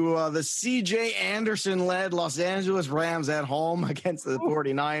to the C.J. Anderson-led Los Angeles Rams at home against the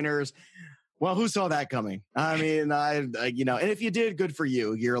 49ers. Well, who saw that coming? I mean, and if you did, good for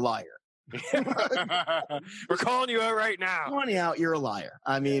you. You're a liar. We're calling you out right now. Calling you out, you're a liar.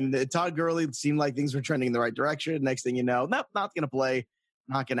 I mean, Todd Gurley seemed like things were trending in the right direction. Next thing you know, not going to play.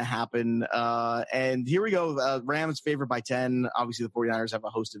 Not going to happen. And here we go. Rams favored by 10. Obviously, the 49ers have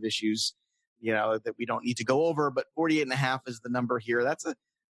a host of issues, that we don't need to go over, but 48.5 is the number here.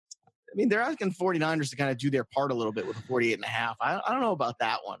 They're asking 49ers to kind of do their part a little bit with a 48.5. I don't know about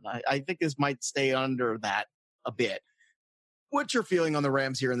that one. I think this might stay under that a bit. What you're feeling on the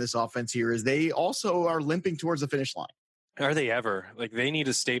Rams here in this offense here is they also are limping towards the finish line. Are they ever? Like, they need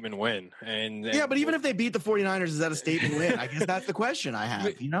a statement win. And yeah, but even if they beat the 49ers, is that a statement win? I guess that's the question I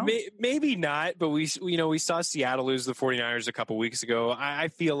have, Maybe not, but we saw Seattle lose the 49ers a couple weeks ago. I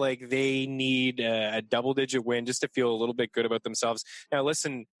feel like they need a double-digit win just to feel a little bit good about themselves. Now,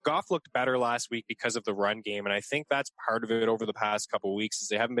 listen, Goff looked better last week because of the run game, and I think that's part of it over the past couple of weeks is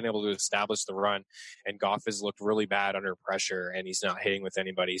they haven't been able to establish the run, and Goff has looked really bad under pressure, and he's not hitting with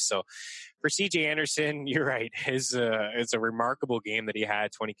anybody. So for CJ Anderson, you're right. It's a remarkable game that he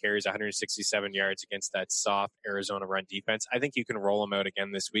had, 20 carries, 167 yards against that soft Arizona run defense. I think you can roll him out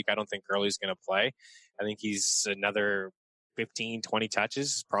again this week. I don't think Gurley's going to play. I think he's another 15, 20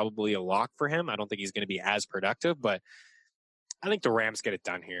 touches is probably a lock for him. I don't think he's going to be as productive, but I think the Rams get it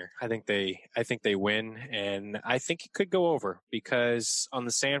done here. I think they win, and I think it could go over because on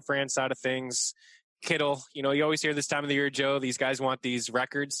the San Fran side of things, Kittle, you always hear this time of the year, Joe, these guys want these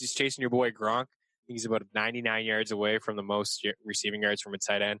records. He's chasing your boy Gronk. He's about 99 yards away from the most receiving yards from a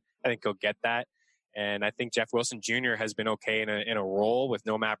tight end. I think he'll get that. And I think Jeff Wilson Jr. has been okay in a role with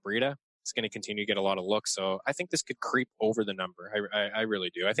no Matt Breida. It's going to continue to get a lot of looks. So I think this could creep over the number. I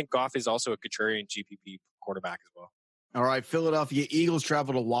really do. I think Goff is also a contrarian GPP quarterback as well. All right, Philadelphia Eagles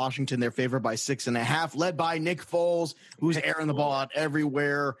travel to Washington. They're favored by 6.5, led by Nick Foles, who's airing the ball out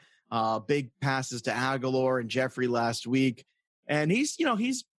everywhere. Big passes to Aguilar and Jeffrey last week. And he's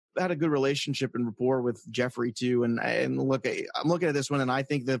had a good relationship and rapport with Jeffrey too. And look, I'm looking at this one and I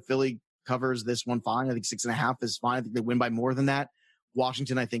think that Philly covers this one fine. I think 6.5 is fine. I think they win by more than that.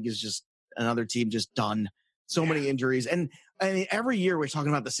 Washington, I think, is just another team just done. So many injuries. And I mean, every year we're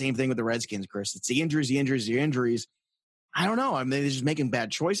talking about the same thing with the Redskins, Chris. It's the injuries. I don't know. I mean, they're just making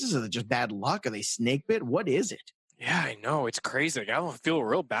bad choices. Is it just bad luck? Are they snake bit? What is it? Yeah, I know. It's crazy. Like, I feel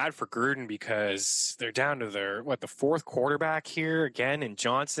real bad for Gruden because they're down to the fourth quarterback here again in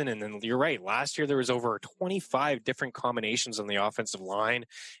Johnson. And then you're right. Last year, there was over 25 different combinations on the offensive line.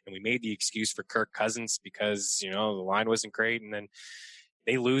 And we made the excuse for Kirk Cousins because, the line wasn't great. And then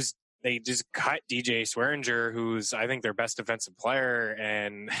they just cut DJ Swearinger, who's, I think, their best defensive player.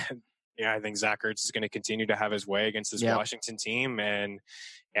 And yeah, I think Zach Ertz is going to continue to have his way against this Washington team. And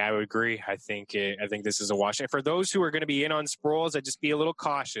yeah, I would agree. I think this is a wash. And for those who are going to be in on Sproles, I'd just be a little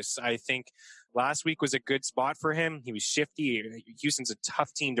cautious. I think last week was a good spot for him. He was shifty. Houston's a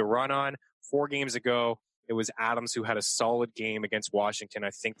tough team to run on. 4 games ago, it was Adams who had a solid game against Washington.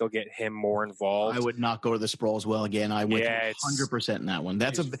 I think they'll get him more involved. I would not go to the Sproles well again. I would 100% in that one.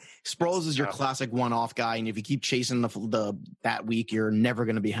 Sproles is your classic one-off guy, and if you keep chasing that week, you're never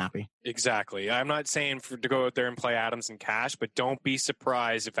going to be happy. Exactly. I'm not saying to go out there and play Adams and cash, but don't be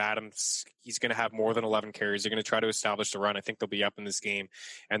surprised if he's going to have more than 11 carries. They're going to try to establish the run. I think they'll be up in this game,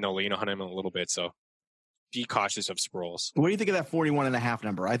 and they'll lean on him a little bit. So be cautious of Sproles. What do you think of that 41.5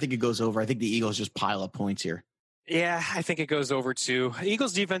 number? I think it goes over. I think the Eagles just pile up points here. Yeah, I think it goes over too.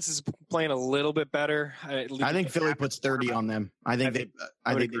 Eagles defense is playing a little bit better. I think Philly puts 30 on them. I think they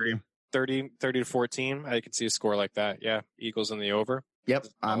agree. 30 to 14. I could see a score like that. Yeah, Eagles in the over. Yep.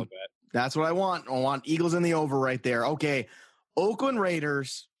 That's what I want. I want Eagles in the over right there. Okay. Oakland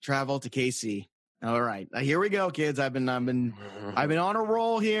Raiders travel to KC. All right. Here we go, kids. I've been on a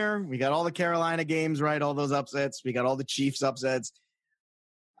roll here. We got all the Carolina games, right? All those upsets. We got all the Chiefs upsets.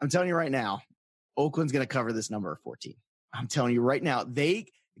 I'm telling you right now, Oakland's going to cover this number of 14. I'm telling you right now,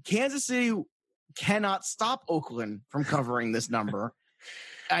 Kansas City cannot stop Oakland from covering this number.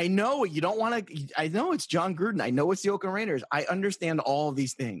 I know you don't want to. I know it's John Gruden. I know it's the Oakland Raiders. I understand all of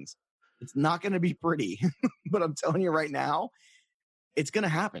these things. It's not going to be pretty, but I'm telling you right now, it's going to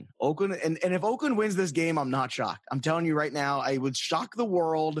happen. Oakland, and if Oakland wins this game, I'm not shocked. I'm telling you right now, I would shock the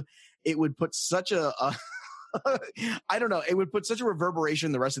world. It would put such I don't know. It would put such a reverberation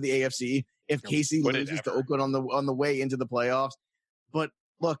in the rest of the AFC if KC loses to Oakland on the way into the playoffs. But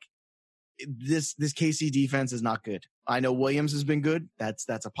look, this KC defense is not good. I know Williams has been good. That's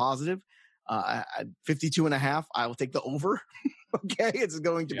a positive. 52.5. I will take the over. Okay, it's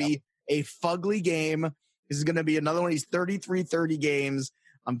going to be a fugly game. This is going to be another one of these 33-30 games.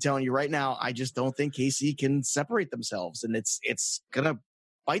 I'm telling you right now, I just don't think KC can separate themselves, and it's going to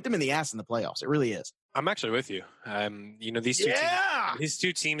bite them in the ass in the playoffs. It really is. I'm actually with you. These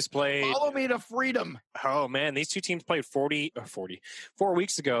two teams played. Follow me to freedom. Oh man, these two teams played 4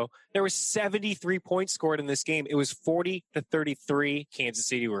 weeks ago. There was 73 points scored in this game. It was 40-33. Kansas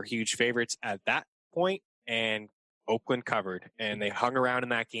City were huge favorites at that point, and Oakland covered, and they hung around in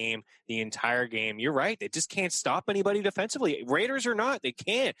that game the entire game. You're right. They just can't stop anybody defensively. Raiders or not, they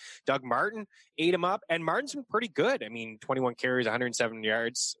can't. Doug Martin ate him up, and Martin's been pretty good. I mean, 21 carries, 107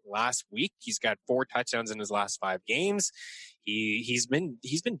 yards last week. He's got 4 touchdowns in his last 5 games. he's been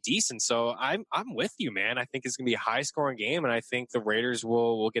decent. So I'm with you, man. I think it's going to be a high scoring game, and I think the Raiders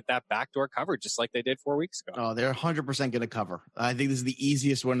will get that backdoor cover just like they did 4 weeks ago. Oh, they're 100% going to cover. I think this is the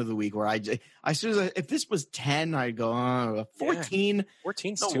easiest one of the week. Where I if this was 10, I'd go 14. Yeah,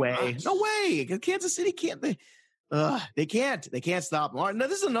 14's no too way, much. no way. Kansas City can't. They can't stop. Now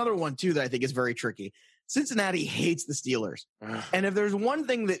this is another one too that I think is very tricky. Cincinnati hates the Steelers. And if there's one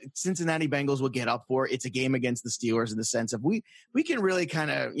thing that Cincinnati Bengals will get up for, it's a game against the Steelers in the sense of we can really kind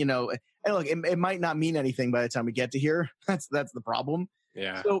of, and look, it might not mean anything by the time we get to here. That's the problem.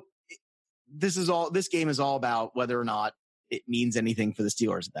 Yeah. So this game is all about whether or not it means anything for the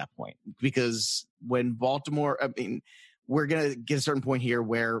Steelers at that point. Because when Baltimore, we're going to get a certain point here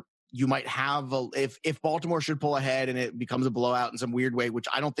where you might have if Baltimore should pull ahead and it becomes a blowout in some weird way, which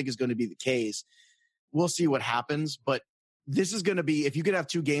I don't think is going to be the case. We'll see what happens, but this is going to be, if you could have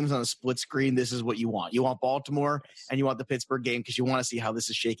two games on a split screen, this is what you want. You want Baltimore and you want the Pittsburgh game because you want to see how this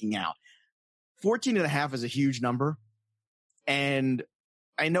is shaking out. 14.5 is a huge number. And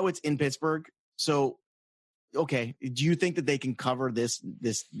I know it's in Pittsburgh. So, okay. Do you think that they can cover this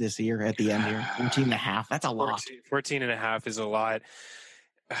year at the end here? 14.5. That's a lot. 14.5 is a lot.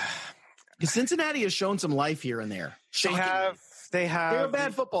 Because Cincinnati has shown some life here and there. They're a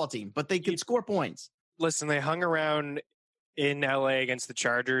bad football team, but they can score points. Listen, they hung around in LA against the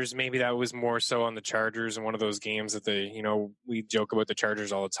Chargers. Maybe that was more so on the Chargers and one of those games that we joke about the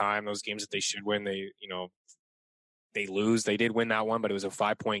Chargers all the time. Those games that they should win, they lose. They did win that one, but it was a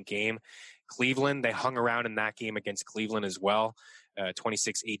 5-point game. Cleveland, they hung around in that game against Cleveland as well.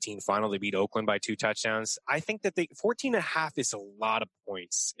 26-18 final. They beat Oakland by 2 touchdowns. I think that 14.5 is a lot of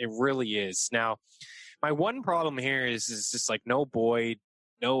points. It really is. Now, my one problem here is just like no Boyd,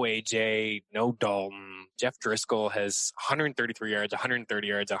 no AJ, no Dalton. Jeff Driscoll has 133 yards, 130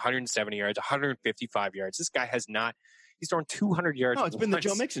 yards, 170 yards, 155 yards. This guy has not. He's thrown 200 yards. No, it's been the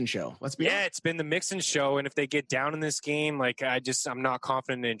Joe Mixon show. Let's be honest. It's been the Mixon show. And if they get down in this game, I'm not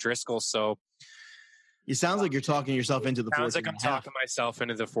confident in Driscoll. So it sounds like you're talking yourself into the 14.5. Sounds like I'm talking myself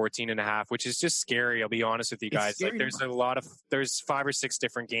into the 14.5, which is just scary. I'll be honest with you guys. Like there's 5 or 6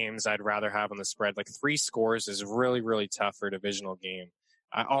 different games I'd rather have on the spread. Like 3 scores is really, really tough for a divisional game.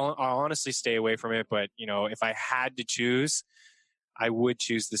 I'll honestly stay away from it. But, if I had to choose, I would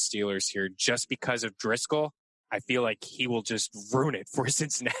choose the Steelers here just because of Driscoll. I feel like he will just ruin it for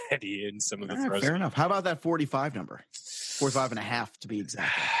Cincinnati in some of the throws. Fair enough. How about that 45 number? 45.5 to be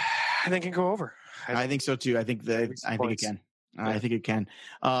exact. I think it can go over. I think so too. I think it can. I think it can.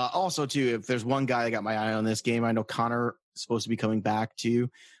 Also too, if there's one guy I got my eye on this game, I know Connor is supposed to be coming back too,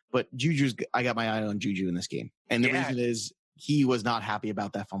 but I got my eye on Juju in this game. And the reason is he was not happy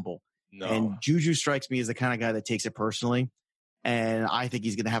about that fumble. No. And Juju strikes me as the kind of guy that takes it personally. And I think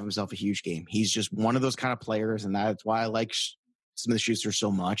he's going to have himself a huge game. He's just one of those kind of players. And that's why I like Smith-Schuster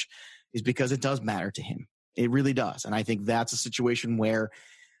so much, is because it does matter to him. It really does. And I think that's a situation where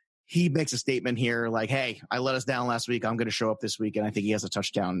he makes a statement here like, hey, I let us down last week. I'm going to show up this week. And I think he has a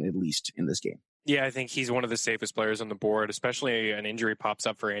touchdown at least in this game. Yeah, I think he's one of the safest players on the board, especially an injury pops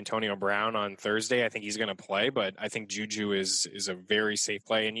up for Antonio Brown on Thursday. I think he's going to play, but I think Juju is a very safe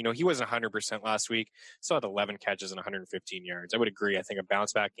play. And, he wasn't 100% last week. Still had 11 catches and 115 yards. I would agree. I think a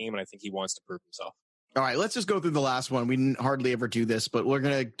bounce back game, and I think he wants to prove himself. All right, let's just go through the last one. We didn't hardly ever do this, but we're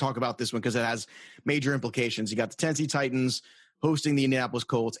going to talk about this one because it has major implications. You got the Tennessee Titans hosting the Indianapolis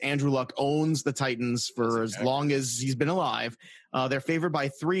Colts. Andrew Luck owns the Titans for as long as he's been alive. They're favored by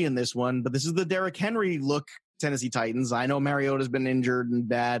 3 in this one, but this is the Derrick Henry look Tennessee Titans. I know Mariota's been injured and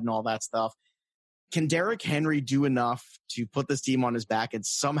bad and all that stuff. Can Derrick Henry do enough to put this team on his back and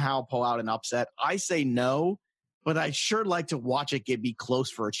somehow pull out an upset? I say no, but I'd sure like to watch it be close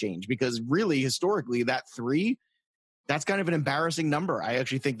for a change because really, historically, that 3, that's kind of an embarrassing number. I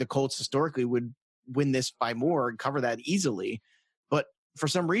actually think the Colts historically would win this by more and cover that easily. But for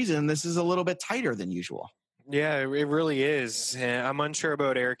some reason, this is a little bit tighter than usual. Yeah, it really is. I'm unsure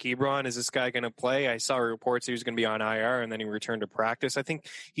about Eric Ebron. Is this guy going to play? I saw reports he was going to be on IR and then he returned to practice. I think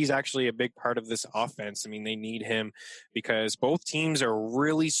he's actually a big part of this offense. I mean, they need him because both teams are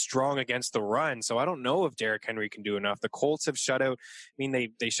really strong against the run. So I don't know if Derrick Henry can do enough. The Colts have shut out. I mean,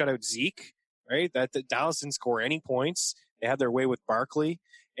 they shut out Zeke, right? That Dallas didn't score any points. They had their way with Barkley.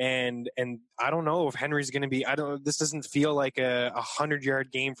 And I don't know if Henry's going to be. This doesn't feel like a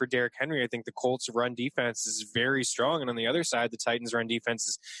 100-yard game for Derrick Henry. I think the Colts' run defense is very strong, and on the other side, the Titans' run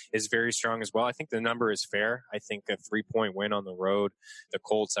defense is very strong as well. I think the number is fair. I think a 3-point win on the road, the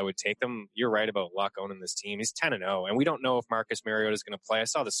Colts, I would take them. You're right about Luck owning this team. He's 10-0, and we don't know if Marcus Mariota is going to play. I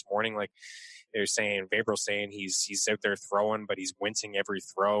saw this morning, like they're saying Vabral's saying he's out there throwing, but he's wincing every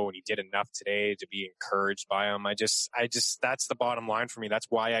throw, and he did enough today to be encouraged by him. I just that's the bottom line for me. That's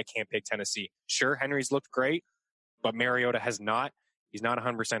why I can't pick Tennessee. Sure, Henry's looked great, but Mariota has not. He's not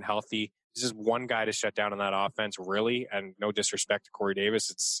 100% healthy. This is one guy to shut down on that offense, really. And no disrespect to Corey Davis,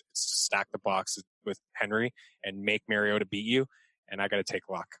 it's to stack the box with Henry and make Mariota beat you. And I got to take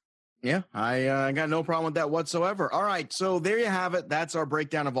Luck. Yeah, I got no problem with that whatsoever. All right, so there you have it. That's our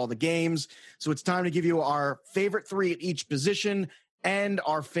breakdown of all the games. So it's time to give you our favorite three at each position and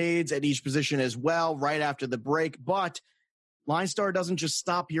our fades at each position as well right after the break. But Line Star doesn't just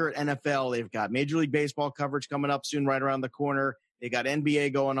stop here at NFL. They've got Major League Baseball coverage coming up soon right around the corner. They got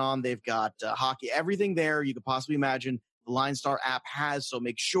NBA going on. They've got hockey, everything there you could possibly imagine the Line Star app has. So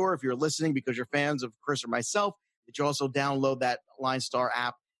make sure if you're listening because you're fans of Chris or myself that you also download that Line Star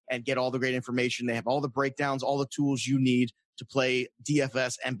app and get all the great information. They have all the breakdowns, all the tools you need to play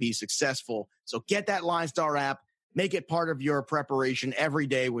DFS and be successful. So get that Line Star app. Make it part of your preparation every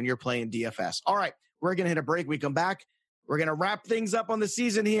day when you're playing DFS. All right, we're going to hit a break. We come back. We're going to wrap things up on the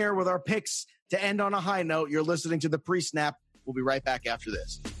season here with our picks to end on a high note. You're listening to the Pre-Snap. We'll be right back after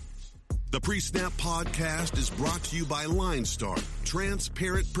this. The Pre-Snap podcast is brought to you by Line Star.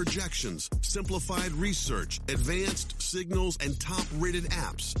 Transparent projections, simplified research, advanced signals, and top-rated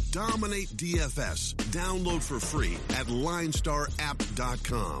apps. Dominate DFS. Download for free at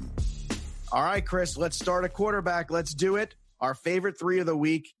linestarapp.com. All right, Chris, let's start a quarterback. Let's do it. Our favorite three of the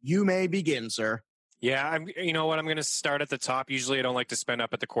week. You may begin, sir. Yeah, you know what? I'm going to start at the top. Usually I don't like to spend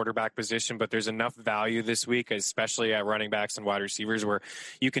up at the quarterback position, but there's enough value this week, especially at running backs and wide receivers, where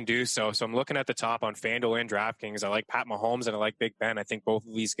you can do so. So I'm looking at the top on FanDuel and DraftKings. I like Pat Mahomes and I like Big Ben. I think both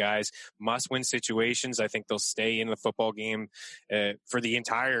of these guys must-win situations. I think they'll stay in the football game for the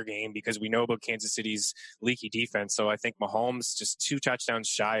entire game because we know about Kansas City's leaky defense. So I think Mahomes just 2 touchdowns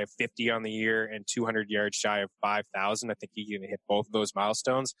shy of 50 on the year and 200 yards shy of 5,000. I think he can hit both of those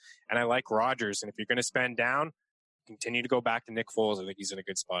milestones. And I like Rodgers. And if you're going to spend down, continue to go back to Nick Foles. I think he's in a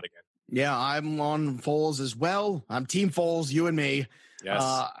good spot again. Yeah, I'm on Foles as well. I'm Team Foles, you and me. Yes.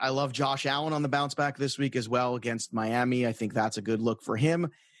 I love Josh Allen on the bounce back this week as well against Miami. I think that's a good look for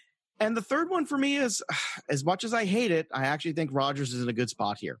him. And the third one for me is, as much as I hate it, I actually think Rodgers is in a good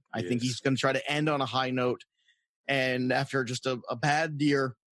spot here. I think he's going to try to end on a high note. And after just a bad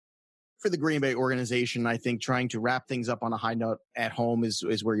year for the Green Bay organization, I think trying to wrap things up on a high note at home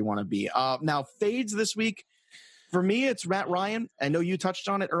is where you want to be. Now, fades this week, for me, it's Matt Ryan. I know you touched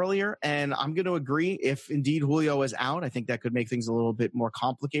on it earlier, and I'm going to agree. If indeed Julio is out, I think that could make things a little bit more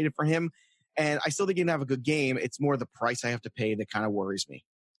complicated for him. And I still think he can have a good game. It's more the price I have to pay that kind of worries me.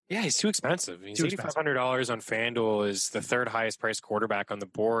 Yeah, he's too expensive. He's $8,500 on FanDuel, is the third highest priced quarterback on the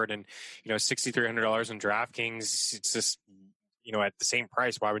board. And, $6,300 on DraftKings, it's just, at the same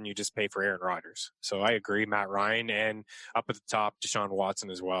price, why wouldn't you just pay for Aaron Rodgers? So I agree, Matt Ryan, and up at the top, Deshaun Watson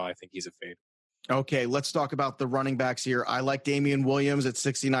as well. I think he's a fade. Okay, let's talk about the running backs here. I like Damian Williams at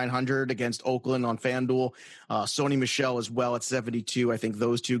 6,900 against Oakland on FanDuel. Sony Michel as well at 72. I think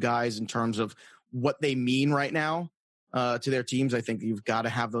those two guys, in terms of what they mean right now to their teams, I think you've got to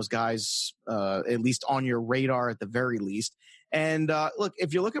have those guys at least on your radar at the very least. And look,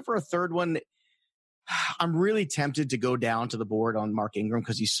 if you're looking for a third one, I'm really tempted to go down to the board on Mark Ingram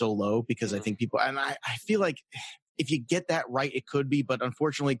because he's so low, because I think people, and I feel like if you get that right, it could be, but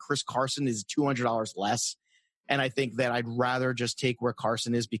unfortunately Chris Carson is $200 less. And I think that I'd rather just take where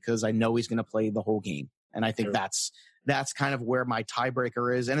Carson is because I know he's going to play the whole game. And I think that's kind of where my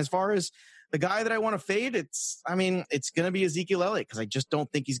tiebreaker is. And as far as the guy that I want to fade, it's going to be Ezekiel Elliott, because I just don't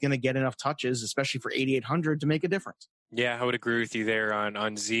think he's going to get enough touches, especially for 8,800 to make a difference. Yeah, I would agree with you there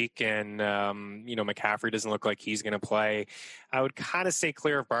on Zeke, and McCaffrey doesn't look like he's going to play. I would kind of stay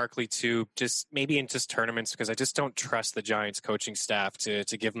clear of Barkley too, just maybe in just tournaments, because I just don't trust the Giants coaching staff to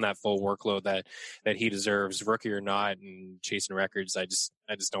give him that full workload that he deserves, rookie or not, and chasing records. I just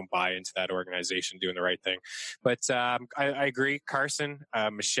don't buy into that organization doing the right thing. But I agree, Carson,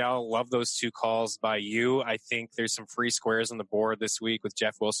 Michelle, love those two calls by you. I think there's some free squares on the board this week with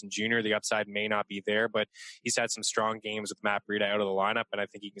Jeff Wilson Jr. The upside may not be there, but he's had some strong games with Matt Breida out of the lineup, and I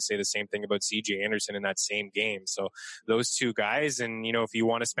think you can say the same thing about C.J. Anderson in that same game. So those two guys, and if you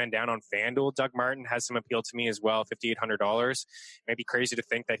want to spend down on FanDuel, Doug Martin has some appeal to me as well, $5,800. Maybe crazy to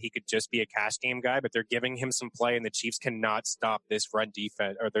think that he could just be a cash game guy, but they're giving him some play, and the Chiefs cannot stop this run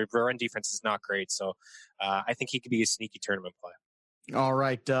defense, or their run defense is not great. So I think he could be a sneaky tournament play. All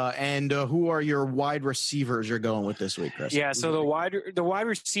right. And who are your wide receivers you're going with this week, Chris? Yeah, so the wide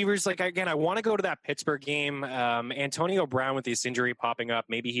receivers, like, again, I want to go to that Pittsburgh game. Antonio Brown with this injury popping up,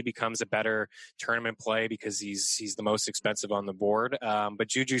 maybe he becomes a better tournament play because he's the most expensive on the board. But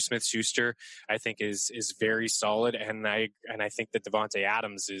Juju Smith-Schuster, I think, is very solid, and I think that Devontae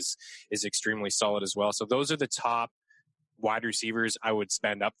Adams is extremely solid as well. So those are the top wide receivers I would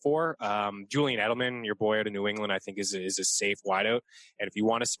spend up for. Julian Edelman, your boy out of New England, I think is a safe wideout. And if you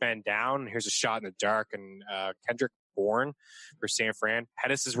want to spend down, here's a shot in the dark. And Kendrick Bourne for San Fran.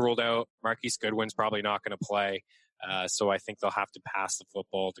 Pettis is ruled out. Marquise Goodwin's probably not going to play. So I think they'll have to pass the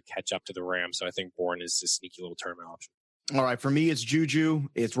football to catch up to the Rams. So I think Bourne is a sneaky little tournament option. All right. For me, it's Juju.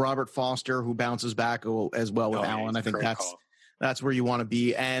 It's Robert Foster, who bounces back as well with Allen. I think that's where you want to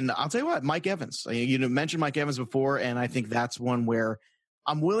be. And I'll tell you what, Mike Evans. You mentioned Mike Evans before, and I think that's one where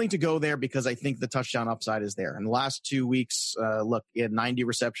I'm willing to go there because I think the touchdown upside is there. In the last 2 weeks, look, he had 90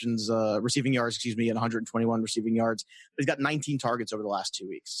 receiving yards, and 121 receiving yards. But he's got 19 targets over the last 2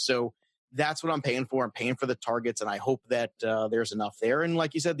 weeks. So that's what I'm paying for. I'm paying for the targets, and I hope that there's enough there. And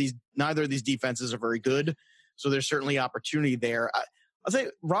like you said, neither of these defenses are very good. So there's certainly opportunity there. I'll say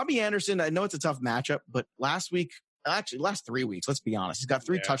Robbie Anderson, I know it's a tough matchup, but last 3 weeks, let's be honest, he's got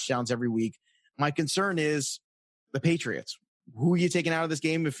 3 touchdowns every week. My concern is the Patriots. Who are you taking out of this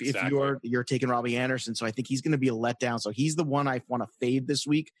game if you're taking Robbie Anderson? So I think he's going to be a letdown. So he's the one I want to fade this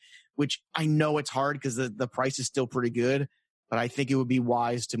week, which I know it's hard because the price is still pretty good. But I think it would be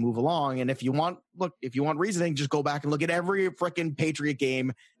wise to move along. And if you want reasoning, just go back and look at every freaking Patriot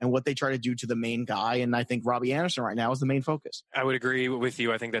game and what they try to do to the main guy. And I think Robbie Anderson right now is the main focus. I would agree with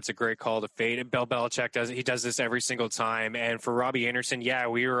you. I think that's a great call to fade. And Bill Belichick does this every single time. And for Robbie Anderson, yeah,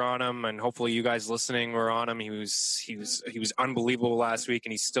 we were on him, and hopefully you guys listening were on him. He was unbelievable last week,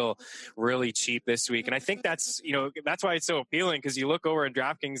 and he's still really cheap this week. And I think that's why it's so appealing, because you look over at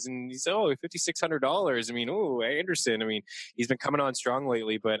DraftKings and you say, oh, $5,600. I mean, Anderson. I mean, he's been coming on strong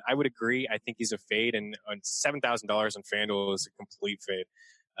lately, but I would agree. I think he's a fade, and on $7,000 on FanDuel is a complete fade.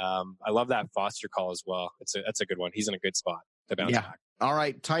 I love that Foster call as well. That's a good one. He's in a good spot to bounce back. All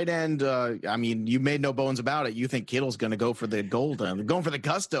right, tight end. I mean, you made no bones about it. You think Kittle's going to go for the gold, going for the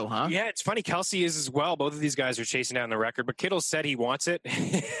gusto, huh? Yeah, it's funny. Kelsey is as well. Both of these guys are chasing down the record, but Kittle said he wants it.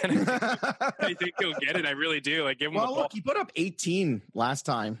 I think he'll get it. I really do. Like, give him the ball. Look, he put up 18 last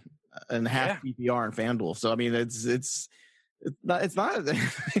time and half PPR in FanDuel. So I mean, it's not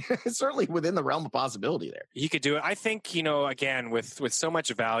it's certainly within the realm of possibility there. He could do it. I think, again, with so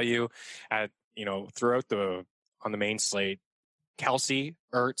much value throughout on the main slate, Kelsey,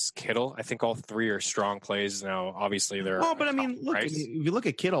 Ertz, Kittle, I think all 3 are strong plays. Now, obviously they're but I mean, look, if you look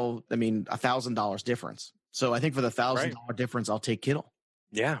at Kittle, I mean, $1,000 difference. So I think for the $1,000 difference, I'll take Kittle.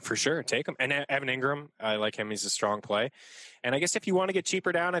 Yeah, for sure. Take him. And Evan Ingram, I like him. He's a strong play. And I guess if you want to get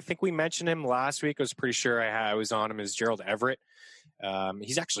cheaper down, I think we mentioned him last week. I was pretty sure I was on him as Gerald Everett.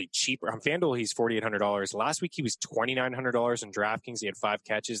 He's actually cheaper. On FanDuel, he's $4,800. Last week, he was $2,900 in DraftKings. He had 5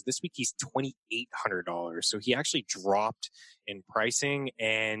 catches. This week, he's $2,800. So he actually dropped in pricing,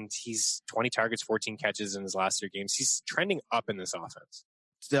 and he's 20 targets, 14 catches in his last 3 games. He's trending up in this offense.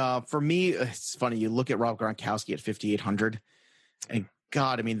 For me, it's funny. You look at Rob Gronkowski at 5,800, and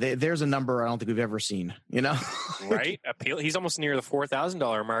God, I mean, there's a number I don't think we've ever seen, Right? He's almost near the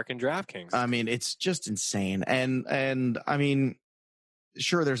 $4,000 mark in DraftKings. I mean, it's just insane. And I mean,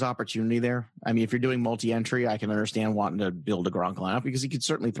 sure, there's opportunity there. I mean, if you're doing multi-entry, I can understand wanting to build a Gronk lineup because he could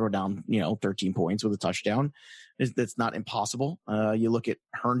certainly throw down, 13 points with a touchdown. That's not impossible. You look at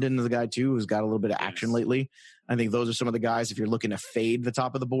Herndon, the guy too, who's got a little bit of action lately. I think those are some of the guys, if you're looking to fade the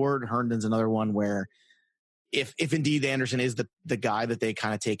top of the board, Herndon's another one where if indeed Anderson is the guy that they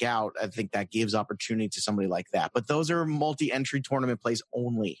kind of take out, I think that gives opportunity to somebody like that. But those are multi-entry tournament plays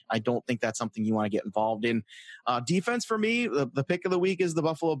only. I don't think that's something you want to get involved in. Defense for me, the pick of the week is the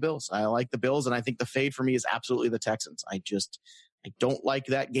Buffalo Bills. I like the Bills, and I think the fade for me is absolutely the Texans. I don't like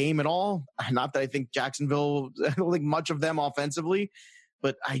that game at all. Not that I think Jacksonville, I don't think much of them offensively,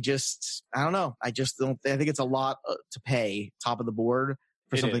 but I don't know. I think it's a lot to pay top of the board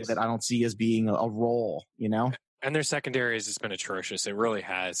for something that I don't see as being a role, And their secondary has just been atrocious. It really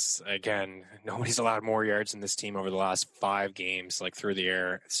has. Again, nobody's allowed more yards in this team over the last 5 games, like through the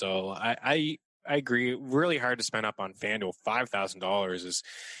air. So I agree. Really hard to spend up on FanDuel. $5,000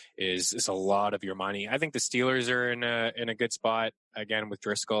 is a lot of your money. I think the Steelers are in a good spot again with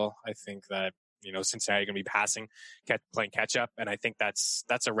Driscoll. I think that Cincinnati going to be playing catch up, and I think that's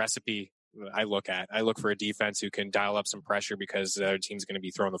a recipe I look at. I look for a defense who can dial up some pressure because the other team's going to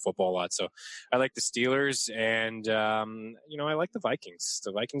be throwing the football a lot. So I like the Steelers, and I like the Vikings.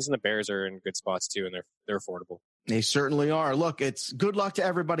 The Vikings and the Bears are in good spots too, and they're affordable. They certainly are. Look, it's good luck to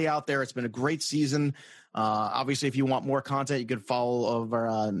everybody out there. It's been a great season. Obviously, if you want more content, you can follow over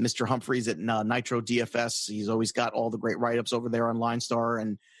Mr. Humphreys at Nitro DFS. He's always got all the great write-ups over there on LineStar,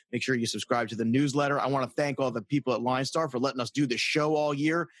 and make sure you subscribe to the newsletter. I want to thank all the people at LineStar for letting us do the show all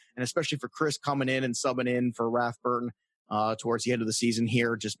year, and especially for Chris coming in and subbing in for Rathburn towards the end of the season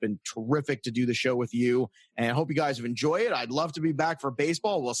here. Just been terrific to do the show with you, and I hope you guys have enjoyed it. I'd love to be back for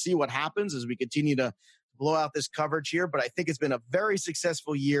baseball. We'll see what happens as we continue to blow out this coverage here, but I think it's been a very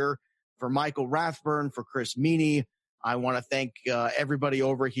successful year for Michael Rathburn, for Chris Meany. I want to thank everybody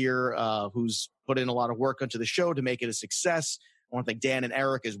over here who's put in a lot of work onto the show to make it a success. I want to thank Dan and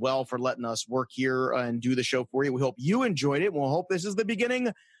Eric as well for letting us work here and do the show for you. We hope you enjoyed it. We'll hope this is the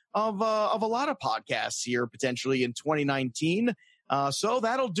beginning of a lot of podcasts here potentially in 2019. So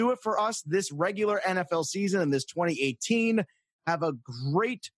that'll do it for us this regular NFL season and this 2018. Have a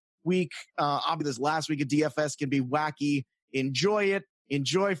great week. Obviously, this last week of DFS can be wacky. Enjoy it.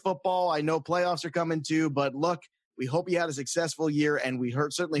 Enjoy football. I know playoffs are coming too, but look, we hope you had a successful year, and we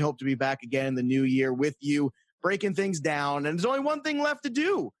certainly hope to be back again in the new year with you, breaking things down. And there's only one thing left to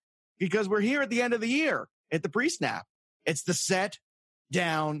do because we're here at the end of the year at the pre-snap. It's the set,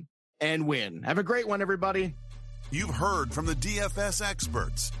 down, and win. Have a great one, everybody. You've heard from the DFS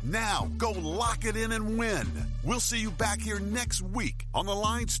experts. Now go lock it in and win. We'll see you back here next week on the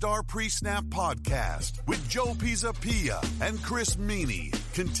LineStar Pre-Snap Podcast with Joe Pisapia and Chris Meany.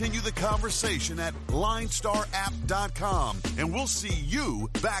 Continue the conversation at linestarapp.com, and we'll see you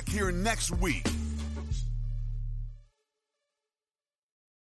back here next week.